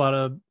coming up, a lot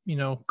of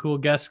cool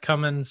guests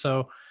coming.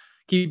 So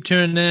keep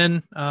tuning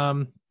in.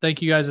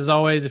 Thank you guys as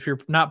always. If you're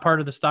not part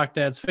of the Stock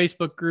Dads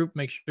Facebook group,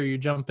 make sure you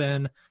jump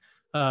in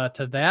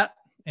to that.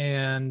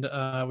 And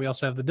we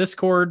also have the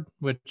Discord,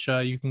 which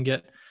you can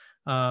get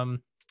live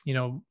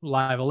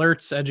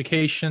alerts,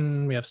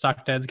 education. We have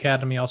Stock Dads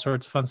Academy, all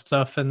sorts of fun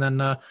stuff. And then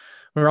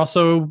we're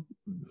also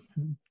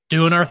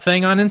doing our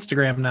thing on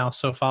Instagram now,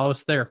 so follow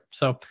us there.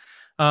 So,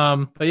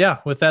 but yeah,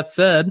 with that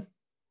said,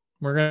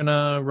 we're going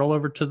to roll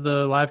over to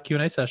the live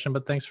Q&A session,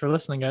 but thanks for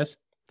listening, guys.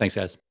 Thanks,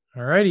 guys.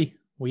 All righty.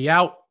 We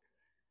out.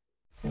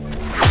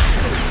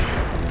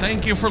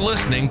 Thank you for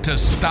listening to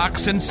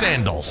Stocks and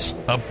Sandals,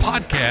 a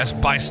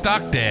podcast by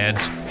Stock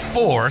Dads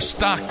for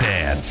Stock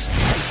Dads.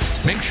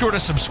 Make sure to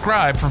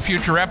subscribe for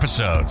future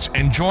episodes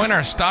and join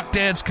our Stock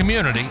Dads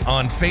community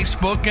on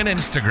Facebook and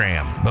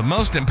Instagram. But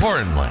most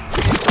importantly,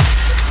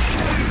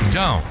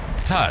 don't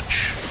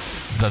touch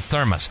the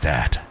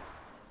thermostat.